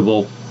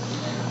Expendable.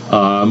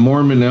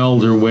 Mormon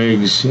Elder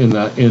Wiggs in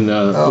the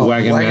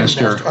Wagon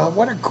Master. Oh,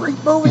 what a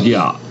great movie!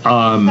 Yeah.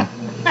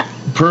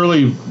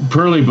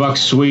 Pearlie Buck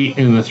Sweet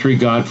in The Three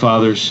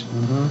Godfathers,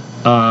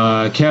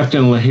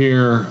 Captain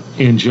Lahire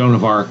in Joan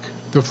of Arc.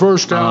 The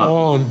first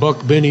outlaw on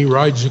Buck Benny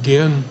Rides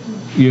Again.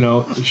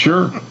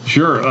 Sure.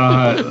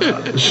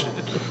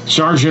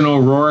 Sergeant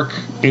O'Rourke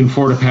in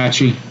Fort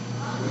Apache.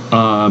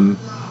 John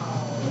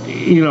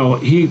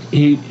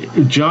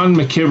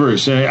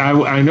McKivers.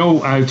 I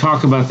know I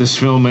talk about this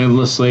film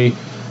endlessly,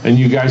 and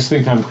you guys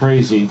think I'm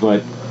crazy,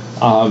 but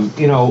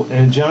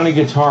and Johnny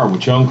Guitar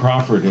with Joan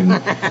Crawford and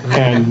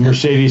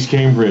Mercedes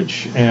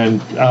Cambridge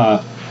and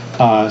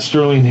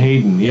Sterling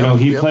Hayden.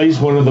 He plays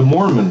one of the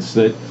Mormons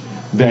that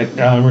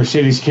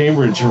Mercedes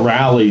Cambridge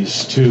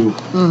rallies to.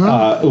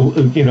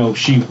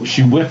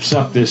 She whips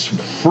up this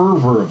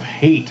fervor of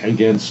hate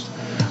against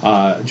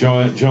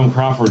Joan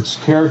Crawford's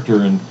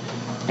character,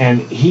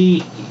 and he,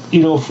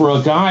 for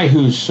a guy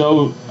who's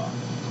so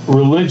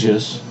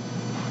religious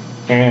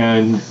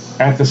and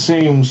at the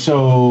same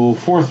so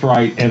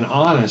forthright and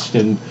honest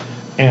and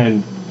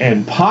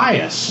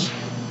pious,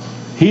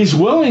 he's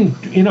willing,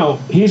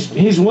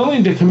 he's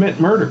willing to commit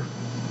murder.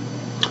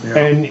 Yeah.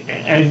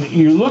 And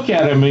you look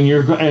at him,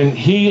 and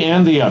he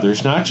and the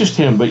others, not just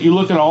him, but you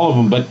look at all of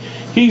them, but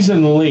he's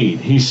in the lead.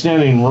 He's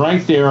standing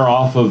right there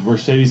off of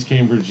Mercedes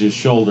Cambridge's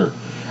shoulder,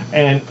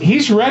 and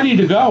he's ready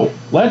to go.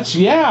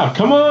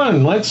 Come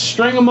on, let's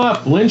string him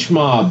up, lynch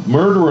mob,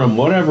 murder him,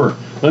 whatever.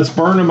 Let's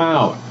burn him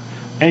out.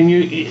 And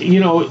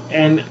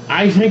and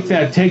I think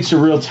that takes a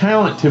real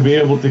talent to be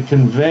able to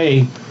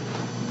convey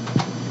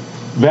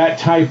that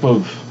type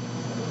of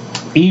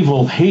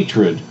evil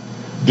hatred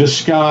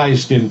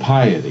disguised in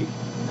piety.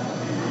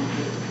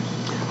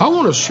 I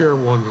want to share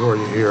one for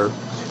you here.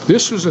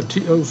 This was a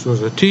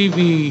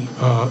TV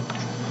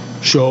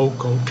show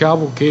called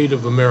Cavalcade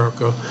of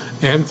America,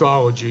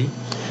 anthology.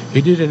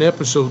 He did an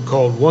episode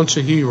called Once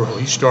a Hero.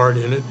 He starred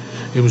in it.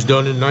 It was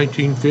done in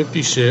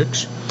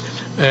 1956.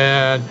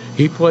 And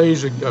he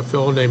plays a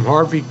fellow named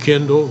Harvey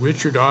Kendall.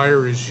 Richard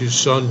Eyre is his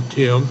son,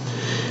 Tim.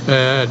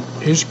 And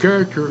his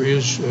character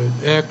is an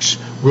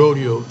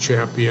ex-rodeo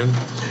champion.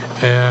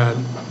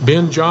 And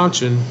Ben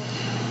Johnson,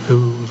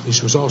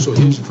 this was also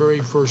his very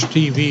first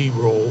TV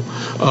role,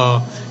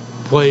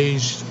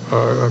 plays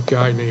a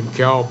guy named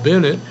Cal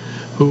Bennett,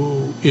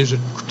 who is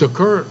the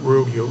current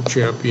rodeo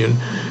champion.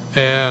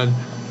 And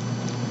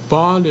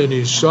Bond and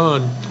his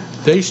son,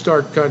 they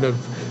start kind of,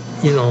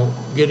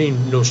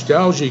 getting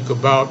nostalgic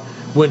about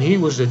when he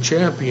was a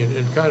champion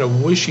and kind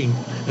of wishing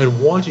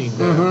and wanting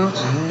that.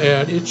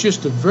 And it's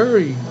just a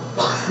very,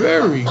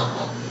 very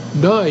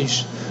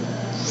nice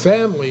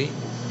family.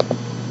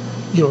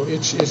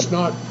 It's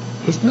not.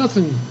 There's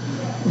nothing.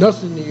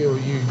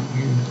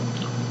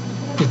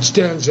 It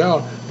stands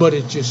out, but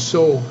it's just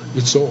so.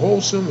 It's so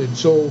wholesome.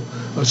 It's so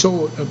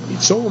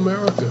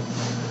American.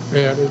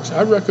 And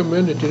I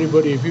recommend it to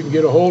anybody if you can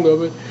get a hold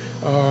of it.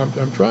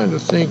 I'm trying to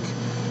think.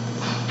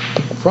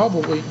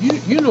 Probably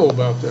you know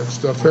about that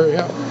stuff, Harry.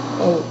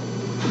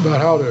 About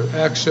how to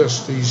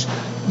access these,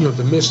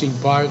 the missing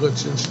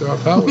pilots and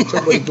stuff. How would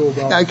somebody go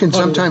about? I can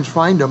sometimes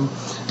find them.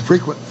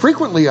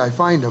 Frequently, I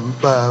find them,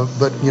 but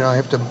I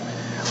have to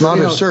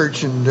mount a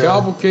search. And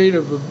Cavalcade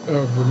of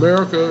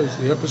America is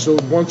the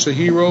episode Once a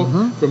Hero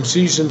from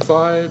season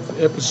 5,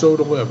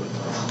 episode 11.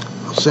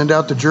 I'll send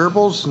out the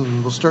gerbils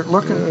and we'll start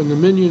looking. And the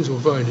minions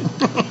will find it.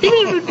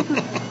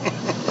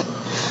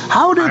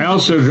 I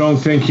also don't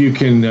think you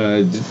can,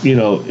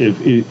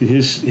 if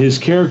his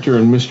character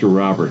in Mr.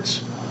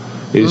 Roberts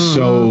is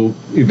so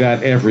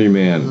that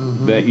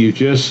everyman that you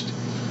just,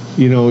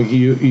 you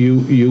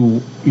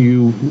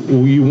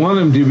want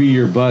him to be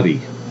your buddy.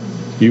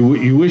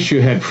 You wish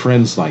you had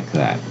friends like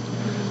that,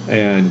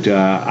 and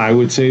I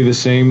would say the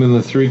same in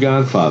The Three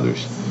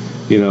Godfathers.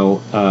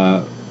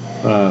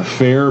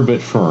 Fair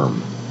but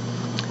firm.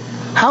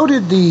 How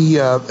did the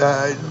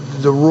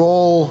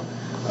role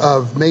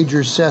of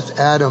Major Seth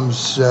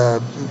Adams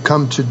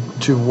come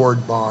to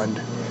Ward Bond?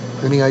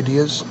 Any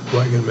ideas?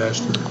 Wagon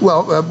Master.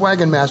 Well,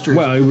 Wagon Master.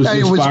 Well, it was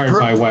inspired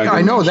by Wagon Master.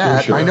 I know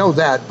that. Sure. I know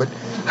that. But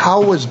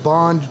how was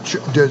Bond?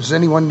 Does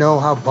anyone know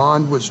how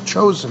Bond was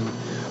chosen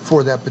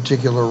for that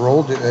particular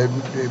role?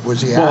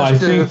 Was he asked? Well, I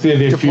think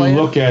that if you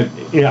look at,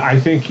 I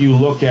think you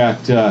look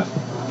at,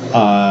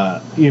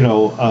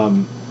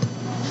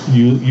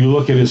 you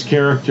look at his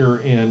character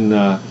in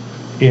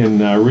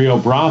Rio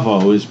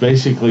Bravo is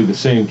basically the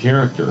same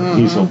character.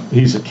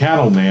 He's a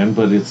cattleman,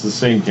 but it's the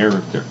same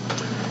character.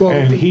 Well,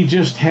 and he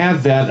just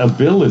had that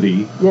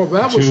ability. Well,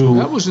 that was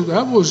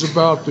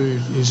about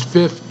his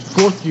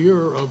fourth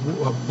year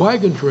of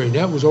wagon train.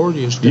 That was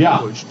already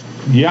established.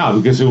 Yeah,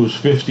 because it was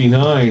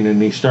 59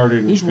 and he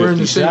started in 57. He's wearing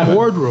the same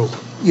wardrobe.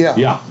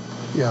 Yeah.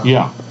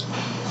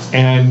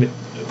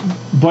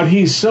 But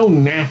he's so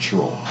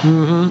natural.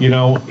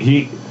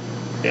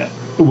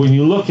 When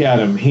you look at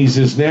him, he's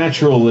as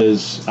natural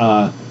as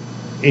Joe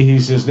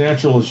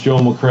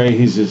McRae.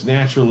 He's as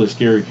natural as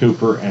Gary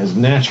Cooper, as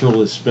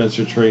natural as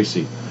Spencer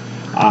Tracy.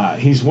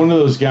 He's one of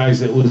those guys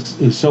that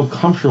is so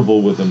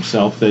comfortable with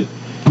himself that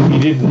he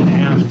didn't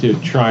have to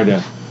try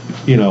to,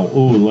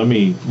 let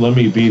me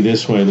be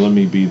this way, let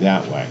me be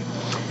that way.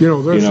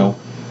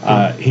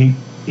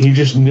 he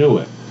just knew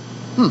it.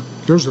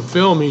 There's a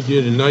film he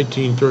did in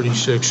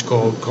 1936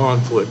 called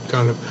Conflict,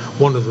 kind of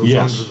one of those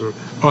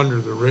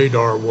under the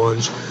radar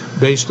ones,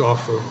 based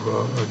off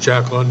of a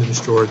Jack London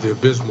story, The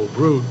Abysmal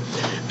Brute.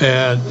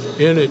 And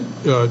in it,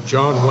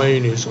 John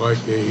Wayne is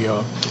like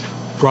a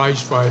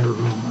prize fighter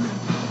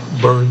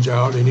who burns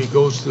out, and he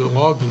goes to the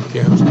logging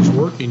camps. He's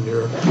working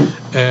there,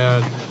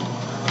 and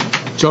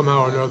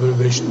somehow or another,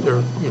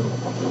 they're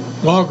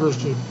loggers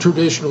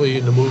traditionally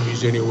in the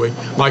movies anyway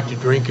like to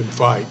drink and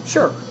fight.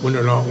 Sure. When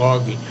they're not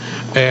logging,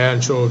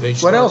 and so they.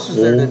 What else is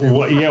there to do?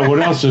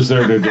 What else is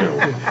there to do?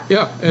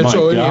 Yeah, and My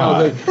so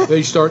anyhow God.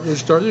 they start.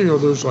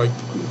 There's like.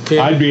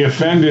 I'd be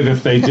offended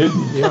if they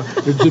didn't. Yeah,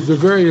 the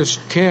various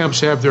camps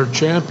have their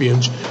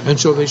champions, and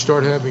so they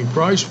start having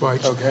prize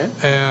fights. Okay.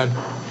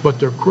 But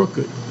they're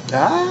crooked.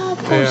 Of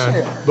course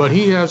they are. But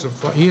he has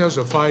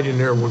a fight in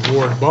there with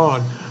Ward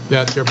Bond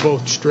that they're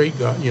both straight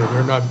guys.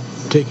 They're not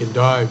taking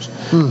dives.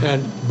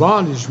 And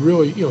Bond is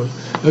really,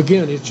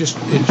 again, it's just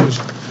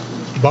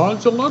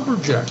Bond's a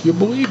lumberjack. You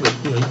believe it.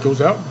 He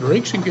goes out,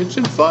 drinks, and gets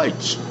in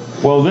fights.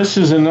 Well, this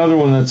is another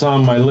one that's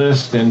on my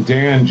list, and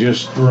Dan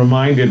just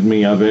reminded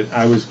me of it.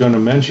 I was going to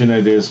mention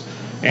it is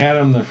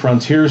Adam the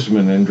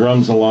Frontiersman in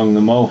Drums Along the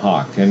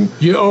Mohawk. And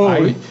he's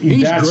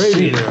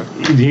great.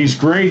 He's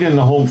great in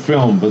the whole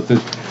film, but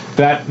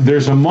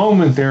there's a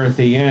moment there at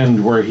the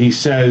end where he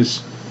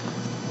says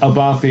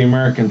about the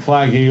American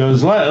flag. He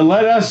goes,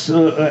 "Let us,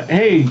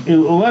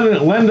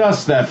 lend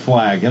us that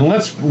flag, and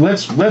let's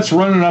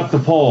run it up the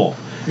pole."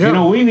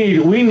 Yeah. We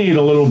need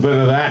a little bit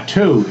of that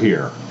too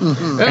here.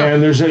 Mm-hmm. Yeah.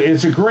 And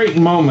it's a great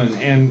moment,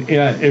 and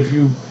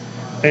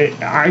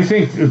I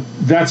think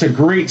that's a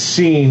great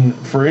scene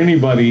for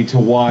anybody to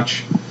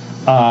watch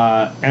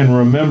and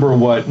remember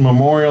what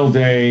Memorial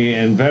Day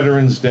and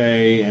Veterans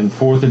Day and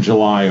 4th of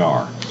July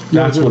are.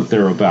 That's what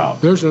they're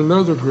about. There's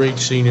another great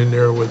scene in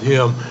there with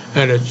him,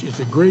 and it's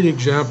a great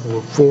example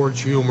of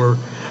Ford's humor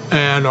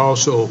and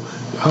also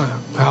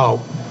how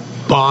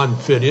Bond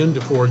fit into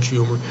Ford's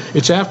humor.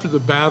 It's after the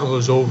battle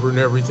is over and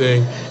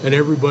everything, and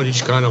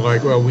everybody's kind of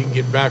like, well, we can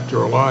get back to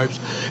our lives.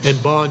 And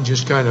Bond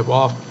just kind of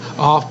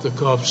off the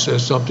cuff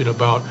says something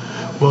about,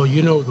 well,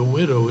 the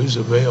widow is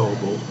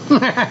available.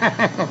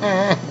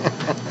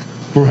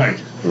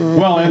 Right.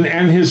 Well,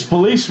 and his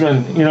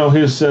policeman,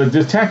 his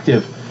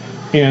detective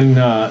in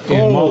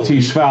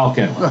Maltese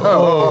Falcon.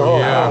 Oh,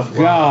 yeah.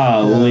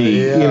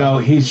 Golly. Yeah.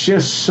 He's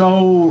just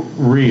so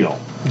real.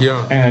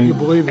 Yeah, and you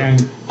believe it.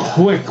 And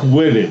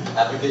quick-witted,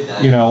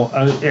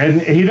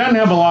 and he doesn't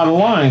have a lot of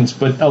lines,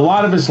 but a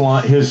lot of his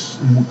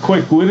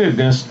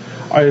quick-wittedness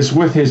is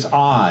with his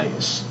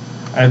eyes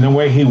and the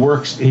way he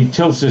works. He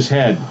tilts his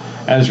head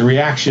as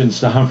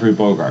reactions to Humphrey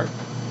Bogart.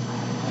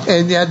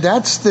 And yeah,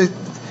 that's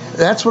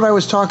what I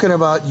was talking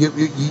about. You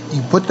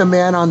put the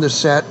man on the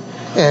set,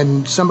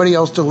 and somebody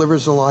else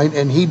delivers the line,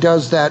 and he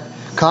does that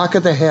cock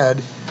of the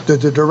head that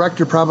the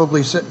director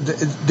probably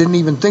didn't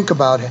even think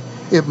about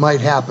it might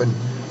happen.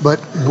 But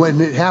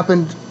when it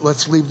happened,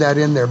 let's leave that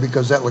in there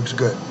because that looks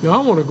good.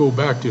 Now, I want to go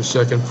back to a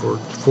second for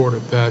Fort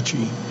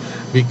Apache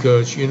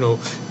because,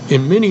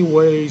 in many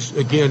ways,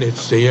 again,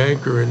 it's the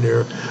anchor in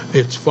there.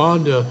 It's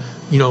Fonda,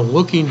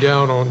 looking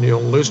down on the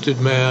enlisted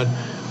man,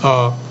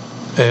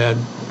 and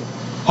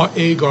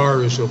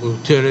Agar is a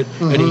lieutenant,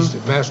 and he's the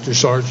master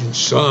sergeant's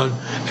son,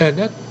 and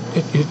that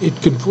it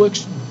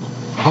conflicts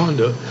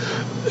Fonda.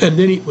 And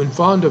then when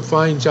Fonda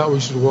finds out, he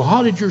says, well,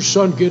 how did your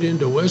son get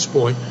into West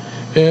Point?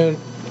 And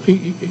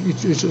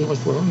it's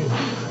like, well,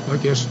 I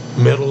guess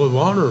Medal of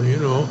Honor,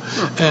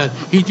 and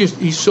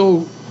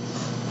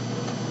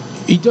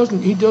he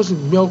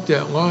doesn't milk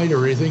that line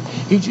or anything.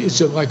 It's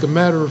like a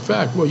matter of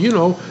fact. Well,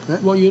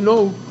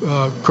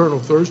 Colonel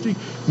Thursday,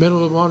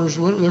 Medal of Honor's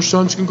their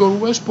sons can go to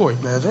West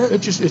Point. That's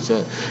it. It's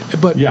that.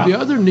 But the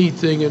other neat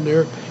thing in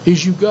there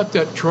is you got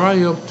that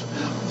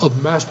triumph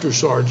of master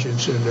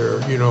sergeants in there.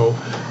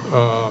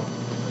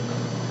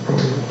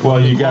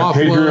 Well, you got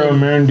Pedro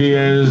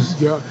Menendez.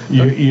 Yeah.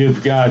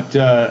 You've got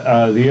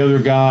the other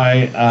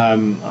guy.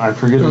 I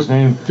forget his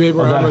name.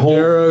 Pedro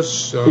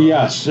Armendáriz.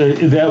 Yes.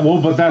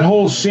 But that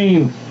whole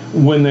scene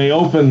when they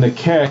open the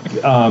keg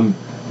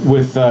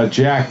with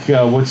Jack,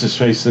 what's his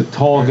face, the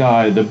tall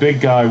guy, the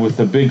big guy with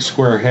the big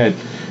square head,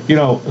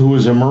 who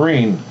was a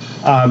Marine.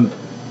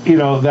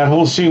 That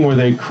whole scene where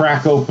they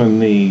crack open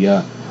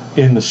the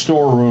in the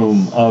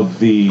storeroom of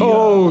the.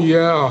 Oh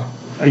yeah.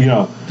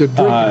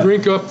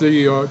 Drink up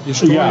the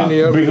destroying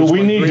the evidence.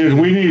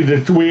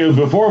 We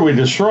before we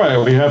destroy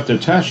it, we have to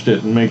test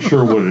it and make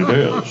sure what it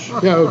is.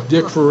 Yeah,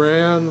 Dick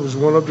Foran was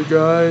one of the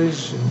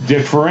guys.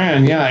 Dick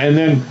Foran, yeah, and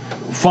then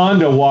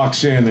Fonda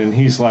walks in and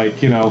he's like,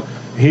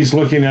 he's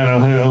looking at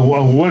him.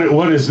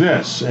 What is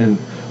this? And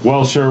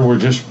well, sir, we're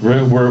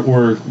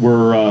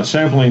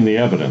sampling the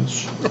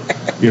evidence.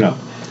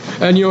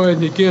 And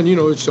and again,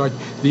 it's like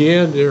the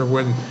end there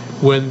when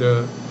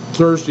the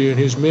Thursday and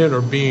his men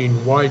are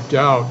being wiped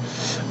out.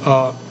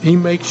 He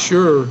makes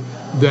sure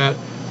that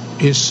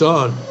his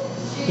son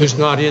is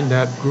not in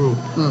that group,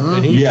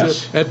 and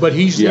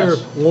he's there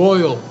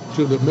loyal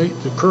to the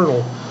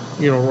colonel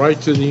right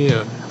to the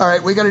end. All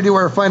right, we got to do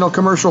our final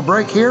commercial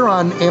break here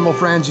on Emil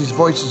Franzi's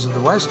Voices of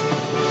the West.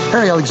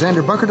 Harry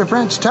Alexander Bunker to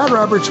France. Todd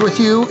Roberts with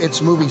you.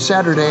 It's Movie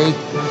Saturday.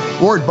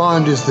 Ward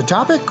Bond is the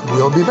topic.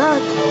 We'll be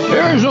back.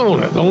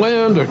 Arizona, the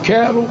land of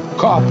cattle,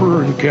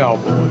 copper, and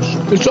cowboys.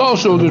 It's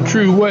also the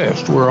true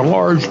West, where a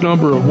large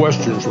number of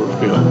Westerns were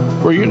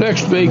filmed. For your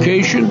next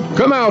vacation,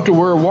 come out to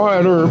where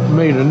Wyatt Earp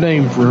made a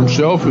name for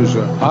himself as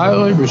a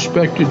highly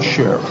respected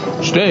sheriff.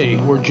 Stay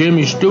where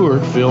Jimmy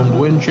Stewart filmed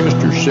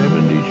Winchester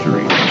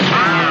 73.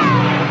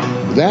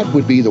 That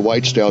would be the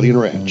White Stallion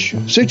Ranch.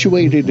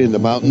 Situated in the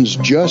mountains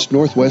just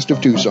northwest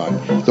of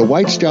Tucson, the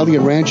White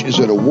Stallion Ranch is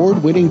an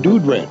award-winning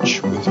dude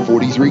ranch with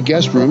 43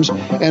 guest rooms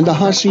and the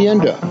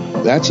Hacienda.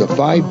 That's a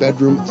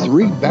 5-bedroom,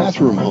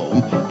 3-bathroom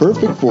home,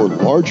 perfect for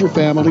larger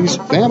families,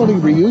 family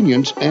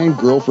reunions, and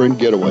girlfriend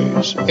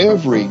getaways.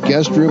 Every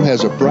guest room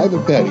has a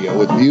private patio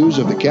with views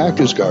of the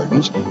cactus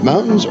gardens,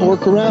 mountains, or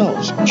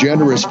corrals.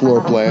 Generous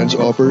floor plans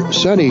offer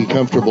sunny,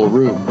 comfortable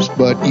rooms,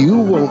 but you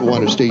won't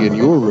want to stay in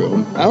your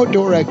room.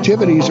 Outdoor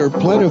activities are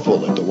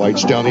plentiful at the White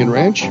Stallion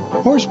Ranch.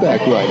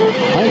 Horseback riding,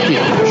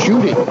 hiking,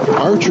 shooting,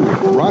 archery,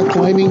 rock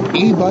climbing,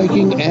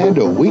 e-biking, and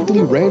a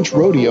weekly ranch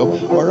rodeo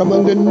are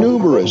among the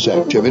numerous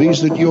activities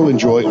that you'll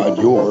enjoy on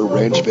your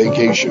ranch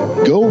vacation.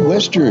 Go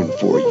Western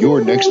for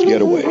your next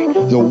getaway.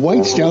 The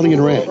White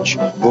Stallion Ranch.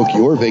 Book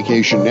your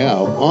vacation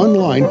now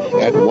online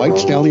at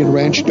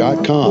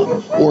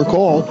whitestallionranch.com or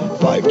call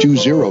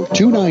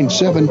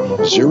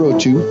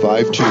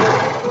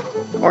 520-297-0252.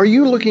 Are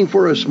you looking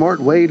for a smart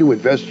way to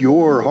invest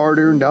your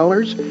hard-earned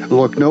dollars?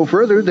 Look no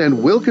further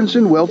than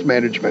Wilkinson Wealth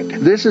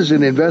Management. This is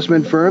an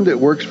investment firm that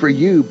works for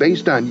you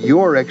based on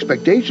your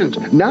expectations,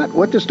 not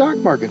what the stock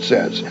market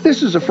says.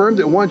 This is a firm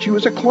that wants you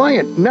as a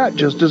client, not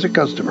just as a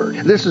customer.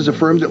 This is a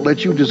firm that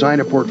lets you design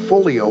a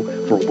portfolio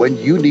for when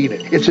you need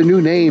it. It's a new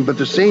name, but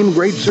the same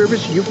great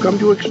service you've come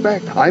to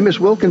expect. Miss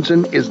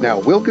Wilkinson is now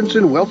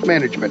Wilkinson Wealth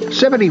Management,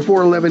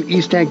 7411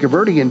 East Tanque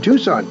Verde in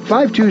Tucson,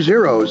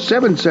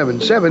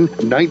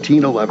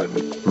 520-777-1911.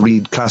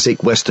 Read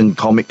classic Western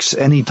comics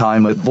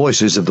anytime at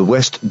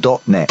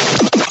voicesofthewest.net.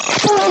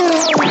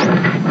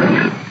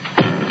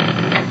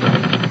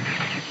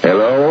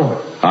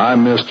 Hello,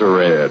 I'm Mr.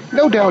 Red.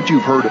 No doubt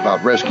you've heard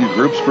about rescue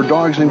groups for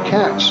dogs and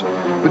cats.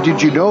 But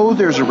did you know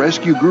there's a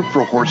rescue group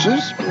for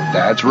horses?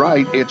 That's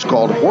right, it's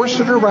called Horse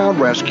It Around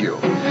Rescue.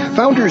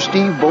 Founders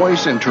Steve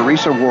Boyce and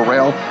Teresa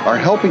Worrell are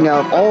helping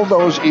out all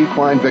those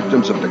equine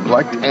victims of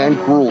neglect and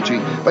cruelty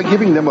by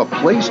giving them a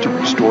place to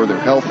restore their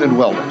health and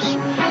wellness.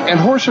 And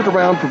Horse It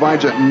Around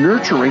provides a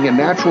nurturing and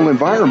natural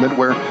environment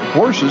where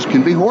horses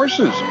can be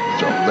horses,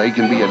 so they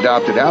can be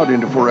adopted out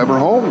into forever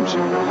homes.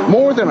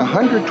 More than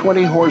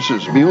 120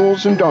 horses,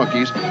 mules, and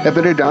donkeys have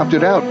been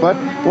adopted out, but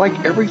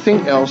like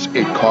everything else,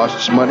 it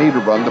costs money to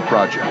run the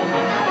project.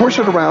 Horse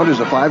It Around is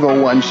a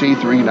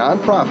 501c3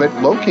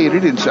 nonprofit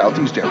located in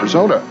southeast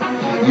Arizona.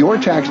 Your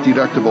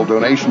tax-deductible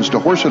donations to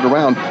Horse It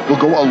Around will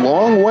go a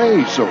long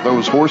way so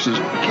those horses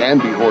can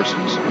be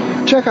horses.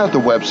 Check out the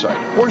website,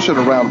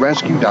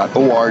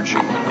 horseit.aroundrescue.org.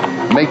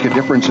 Make a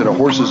difference in a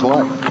horse's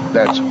life.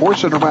 That's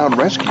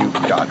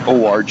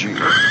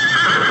horseit.aroundrescue.org.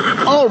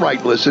 All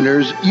right,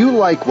 listeners, you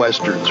like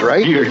Westerns,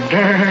 right? You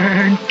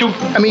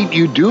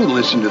do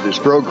listen to this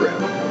program.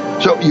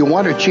 So you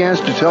want a chance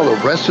to tell the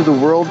rest of the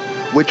world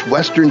which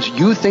Westerns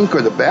you think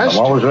are the best?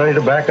 I'm always ready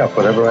to back up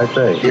whatever I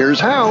say. Here's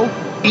how.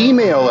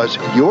 Email us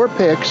your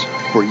picks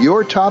for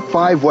your top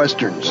 5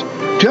 Westerns.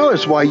 Tell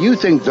us why you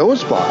think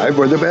those 5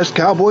 are the best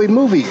cowboy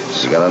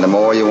movies. You got any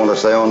more you want to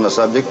say on the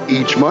subject?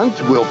 Each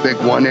month, we'll pick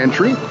one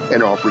entry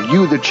and offer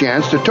you the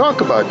chance to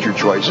talk about your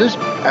choices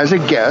as a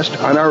guest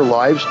on our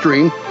live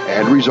stream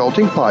and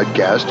resulting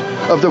podcast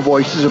of the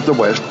Voices of the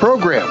West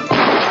program.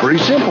 Pretty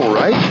simple,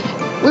 right?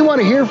 We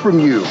want to hear from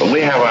you. Well, we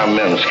have our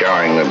men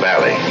scouring the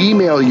valley.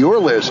 Email your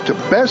list to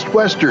Best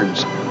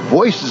Westerns,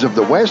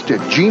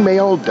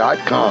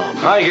 voicesofthewest@gmail.com.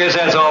 I guess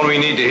that's all we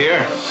need to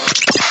hear.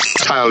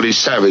 Childish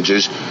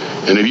savages,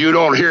 and if you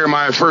don't hear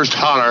my first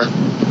holler,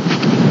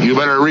 you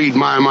better read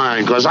my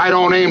mind, because I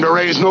don't aim to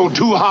raise no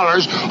 2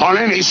 hollers on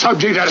any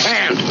subject at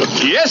hand.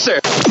 Yes, sir.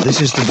 This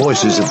is the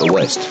Voices of the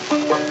West.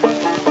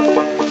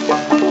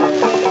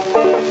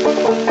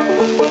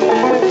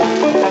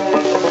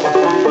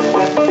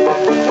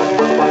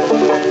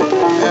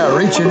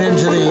 Reaching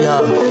into the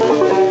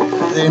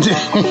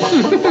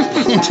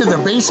into the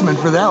basement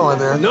for that one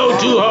there. No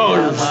 2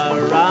 hollers.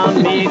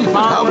 Around me,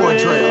 Cowboy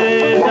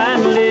Trail.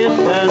 And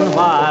listen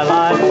while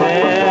I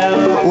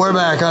tell. We're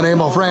back on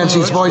Emil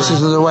Franzi's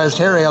Voices of the West.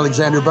 Harry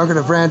Alexander Bunker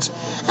to France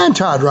and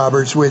Todd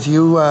Roberts with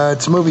you.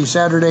 It's Movie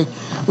Saturday.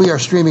 We are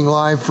streaming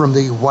live from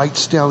the White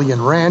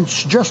Stallion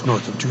Ranch just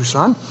north of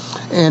Tucson.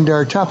 And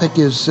our topic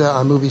is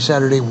on Movie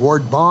Saturday,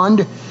 Ward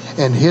Bond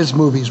and his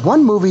movies.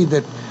 One movie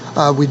that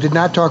we did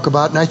not talk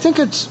about, and I think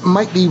it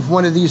might be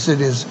one of these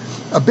that is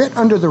a bit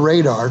under the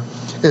radar,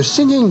 is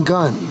Singing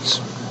Guns.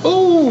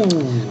 Oh!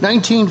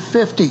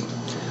 1950.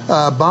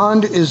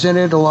 Bond is in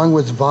it along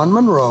with Vaughn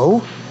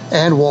Monroe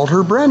and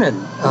Walter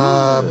Brennan.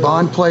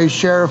 Bond plays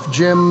Sheriff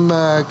Jim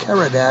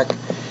Caradak,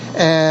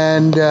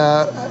 And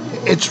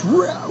it's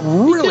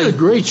really a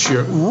great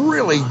show.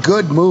 Really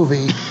good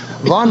movie.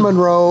 Vaughn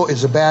Monroe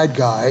is a bad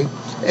guy,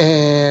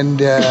 and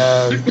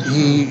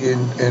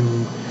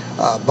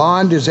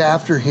Bond is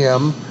after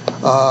him,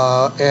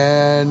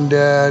 and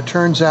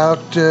turns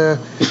out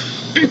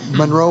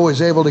Monroe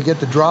is able to get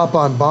the drop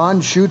on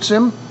Bond, shoots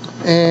him,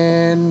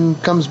 and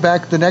comes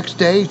back the next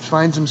day,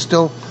 finds him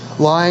still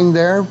lying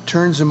there,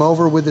 turns him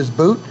over with his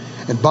boot,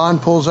 and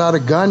Bond pulls out a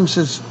gun and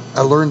says, I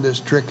learned this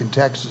trick in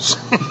Texas.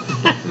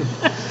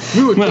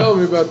 You were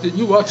telling me about that.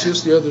 You watched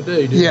this the other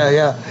day, didn't you?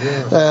 Yeah.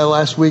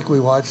 Last week we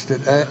watched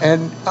it.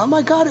 And, oh,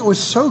 my God, it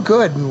was so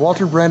good. And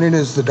Walter Brennan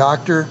is the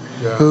doctor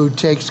who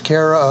takes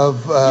care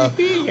of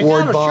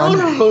Ward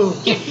Bond,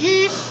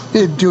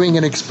 doing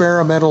an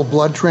experimental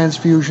blood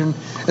transfusion.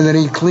 And then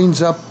he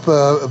cleans up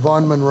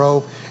Vaughn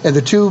Monroe. And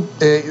the two,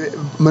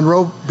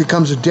 Monroe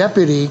becomes a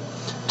deputy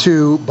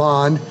to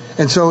Bond.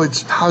 And so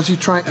how's he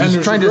trying? And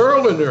there's a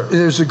girl in there.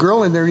 There's a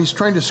girl in there, and he's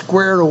trying to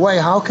square it away.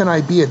 How can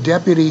I be a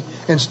deputy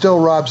and still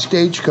rob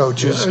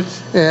stagecoaches?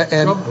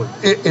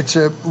 It's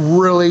a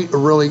really,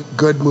 really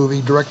good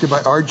movie, directed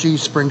by R.G.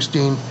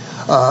 Springsteen,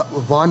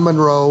 Vaughn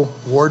Monroe,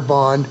 Ward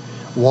Bond,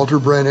 Walter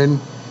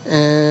Brennan,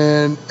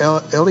 and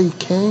Ellie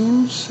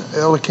Keynes,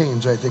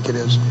 I think it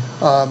is.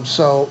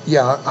 So,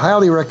 yeah,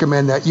 highly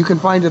recommend that. You can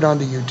find it on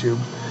the YouTube.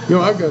 You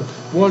know, I got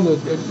one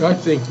that I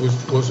think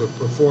was a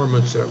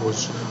performance that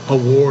was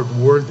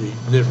award-worthy.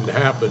 Didn't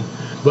happen,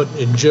 but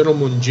in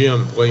Gentleman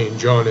Jim playing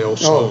John L.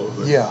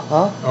 Sullivan. Oh, yeah,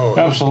 huh? Oh,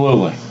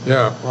 absolutely.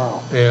 Yeah.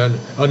 Wow. And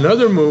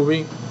another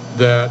movie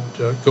that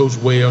goes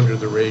way under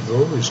the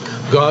radar is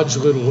God's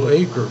Little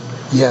Acre.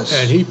 Yes.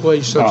 And he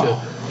plays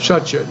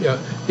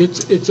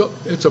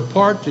it's a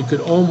part that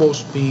could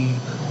almost be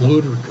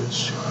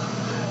ludicrous,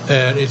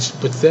 and it's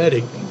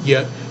pathetic,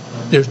 yet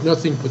there's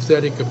nothing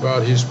pathetic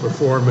about his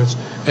performance,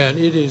 and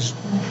it is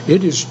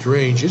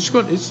strange. It's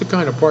the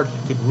kind of part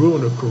that could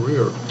ruin a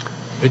career.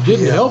 It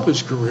didn't help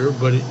his career,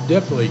 but it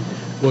definitely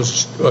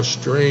was a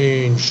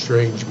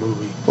strange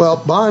movie. Well,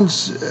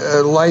 Bond's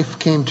life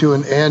came to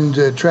an end,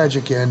 a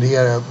tragic end. He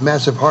had a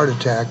massive heart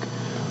attack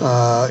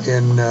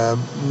in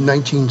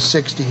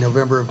 1960,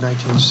 November of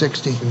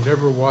 1960. He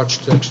never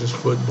watched Texas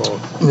football.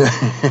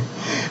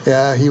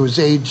 Yeah, he was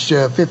age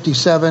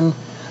 57,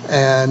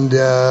 and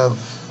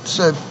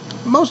so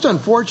most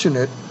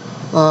unfortunate,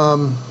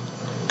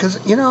 because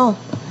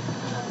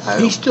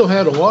he still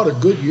had a lot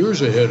of good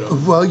years ahead of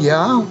him. Well,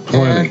 yeah,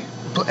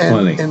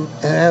 Plenty. And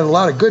had a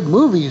lot of good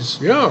movies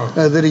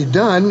that he'd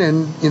done,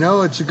 and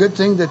it's a good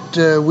thing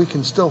that we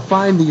can still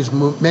find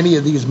many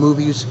of these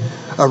movies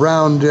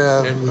around,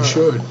 and we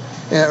should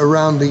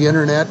around the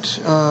internet,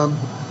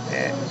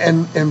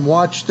 and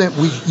watch them.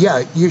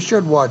 You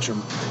should watch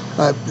them.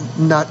 I'm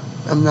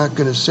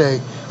going to say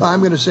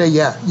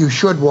you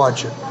should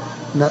watch it.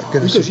 Not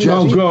going to suggest.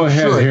 No, go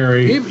ahead,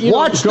 Harry.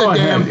 Watch the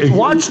damn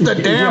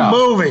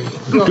movie.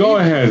 Go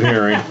ahead,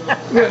 Harry.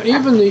 Yeah,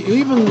 even the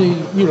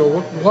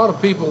a lot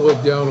of people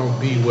look down on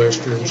B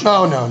westerns.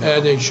 Oh no,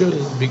 and they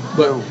shouldn't be.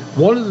 But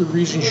one of the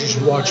reasons you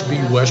should watch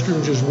B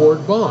westerns is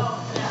Ward Bond.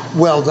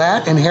 Well,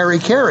 that and Harry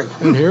Carey.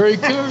 And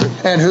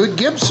Hoot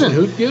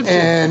Gibson.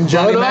 And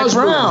Johnny Mac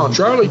Brown.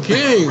 Charlie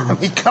King. I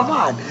mean, come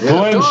on.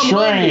 Glenn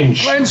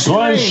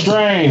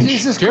Strange.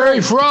 Jesus Terry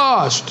Christ.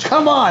 Frost.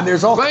 Come on,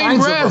 there's all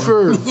kinds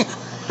Bradford. of them.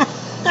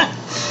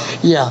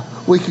 Yeah,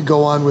 we could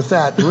go on with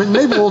that.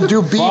 Maybe we'll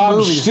do B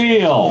movies.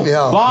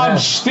 Bob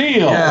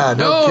Steele. Yeah,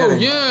 no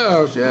kidding.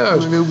 Yes.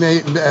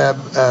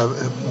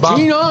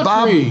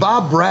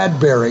 Bob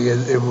Bradbury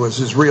it was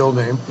his real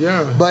name.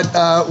 Yeah.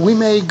 But we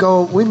may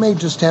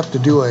just have to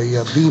do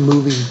a B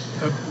movie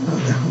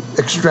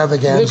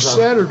extravaganza.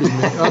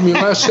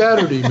 Last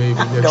Saturday maybe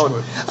next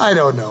month. I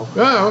don't know.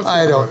 Yeah, okay.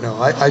 I don't know.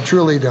 I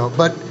truly don't.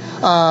 But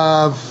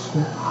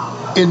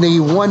in the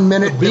 1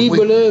 minute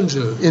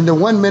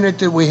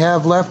that we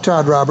have left,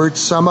 Todd Roberts,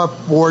 sum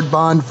up Ward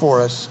Bond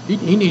for us.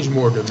 He needs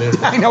more than a minute.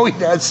 I know he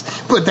does,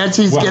 but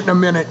he's getting a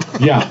minute.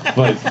 Yeah,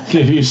 but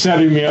if you're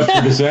setting me up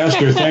for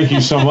disaster, thank you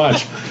so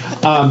much.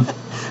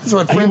 That's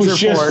what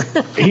friends are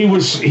for. He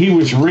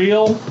was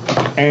real,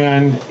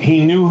 and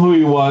he knew who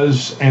he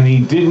was, and he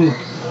didn't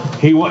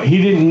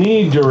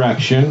need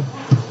direction.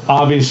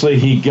 Obviously,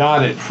 he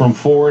got it from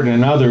Ford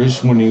and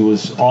others when he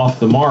was off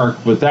the mark,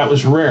 but that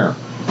was rare.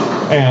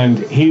 And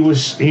he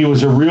was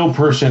a real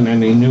person,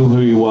 and he knew who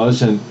he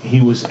was, and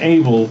he was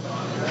able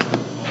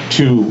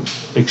to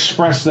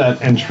express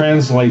that and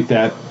translate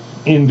that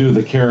into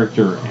the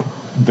character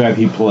that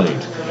he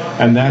played.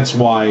 And that's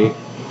why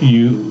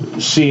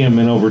you see him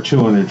in over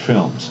 200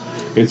 films.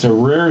 It's a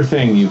rare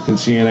thing you can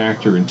see an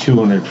actor in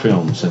 200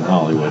 films in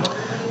Hollywood.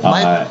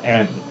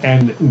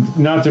 And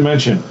not to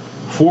mention,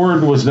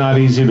 Ford was not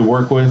easy to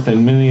work with,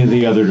 and many of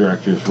the other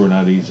directors were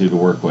not easy to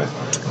work with.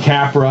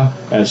 Capra,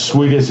 as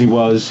sweet as he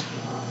was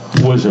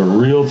a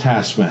real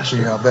taskmaster.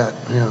 Yeah, I bet.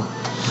 Yeah.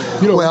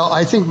 Well,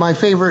 I think my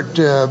favorite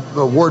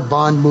Ward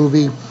Bond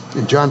movie,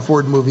 John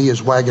Ford movie,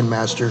 is Wagon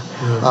Master.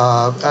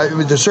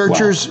 The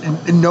Searchers,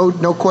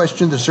 no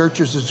question. The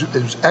Searchers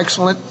is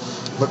excellent.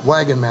 but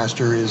Wagon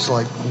Master is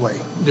like way.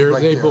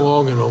 They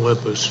belong in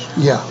Olympus.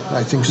 Yeah,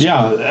 I think so.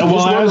 Yeah,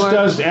 well,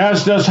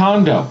 as does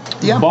Hondo.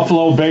 Yeah.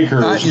 Buffalo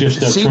Baker is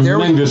just a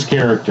tremendous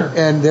character.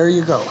 And there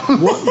you go.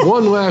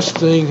 One last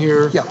thing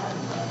here. Yeah.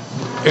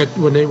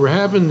 When they were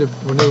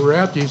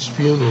at his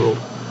funeral,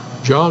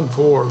 John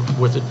Ford,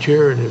 with a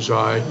tear in his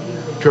eye,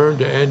 turned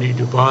to Andy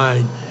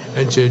Devine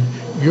and said,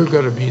 "You're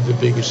going to be the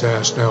biggest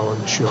ass now on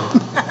the show."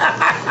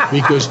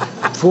 Because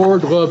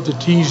Ford loved to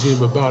tease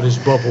him about his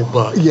bubble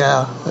butt.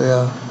 Yeah.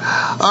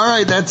 All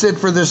right, that's it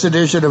for this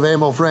edition of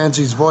Emil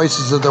Franzi's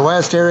Voices of the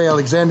West. Harry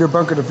Alexander,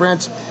 Bunker de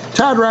France,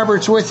 Todd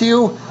Roberts with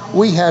you.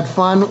 We had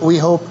fun. We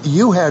hope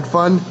you had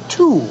fun,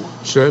 too.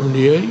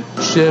 78,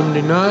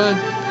 79,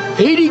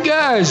 80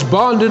 guys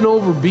bonding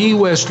over B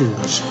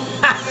Westerns.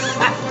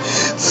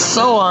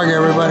 So long,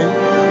 everybody.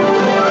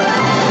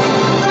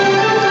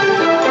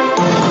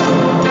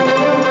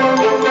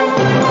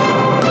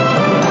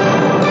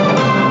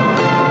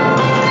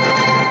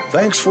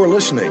 Thanks for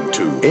listening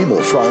to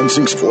Emil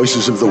Franzi's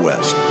Voices of the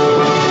West.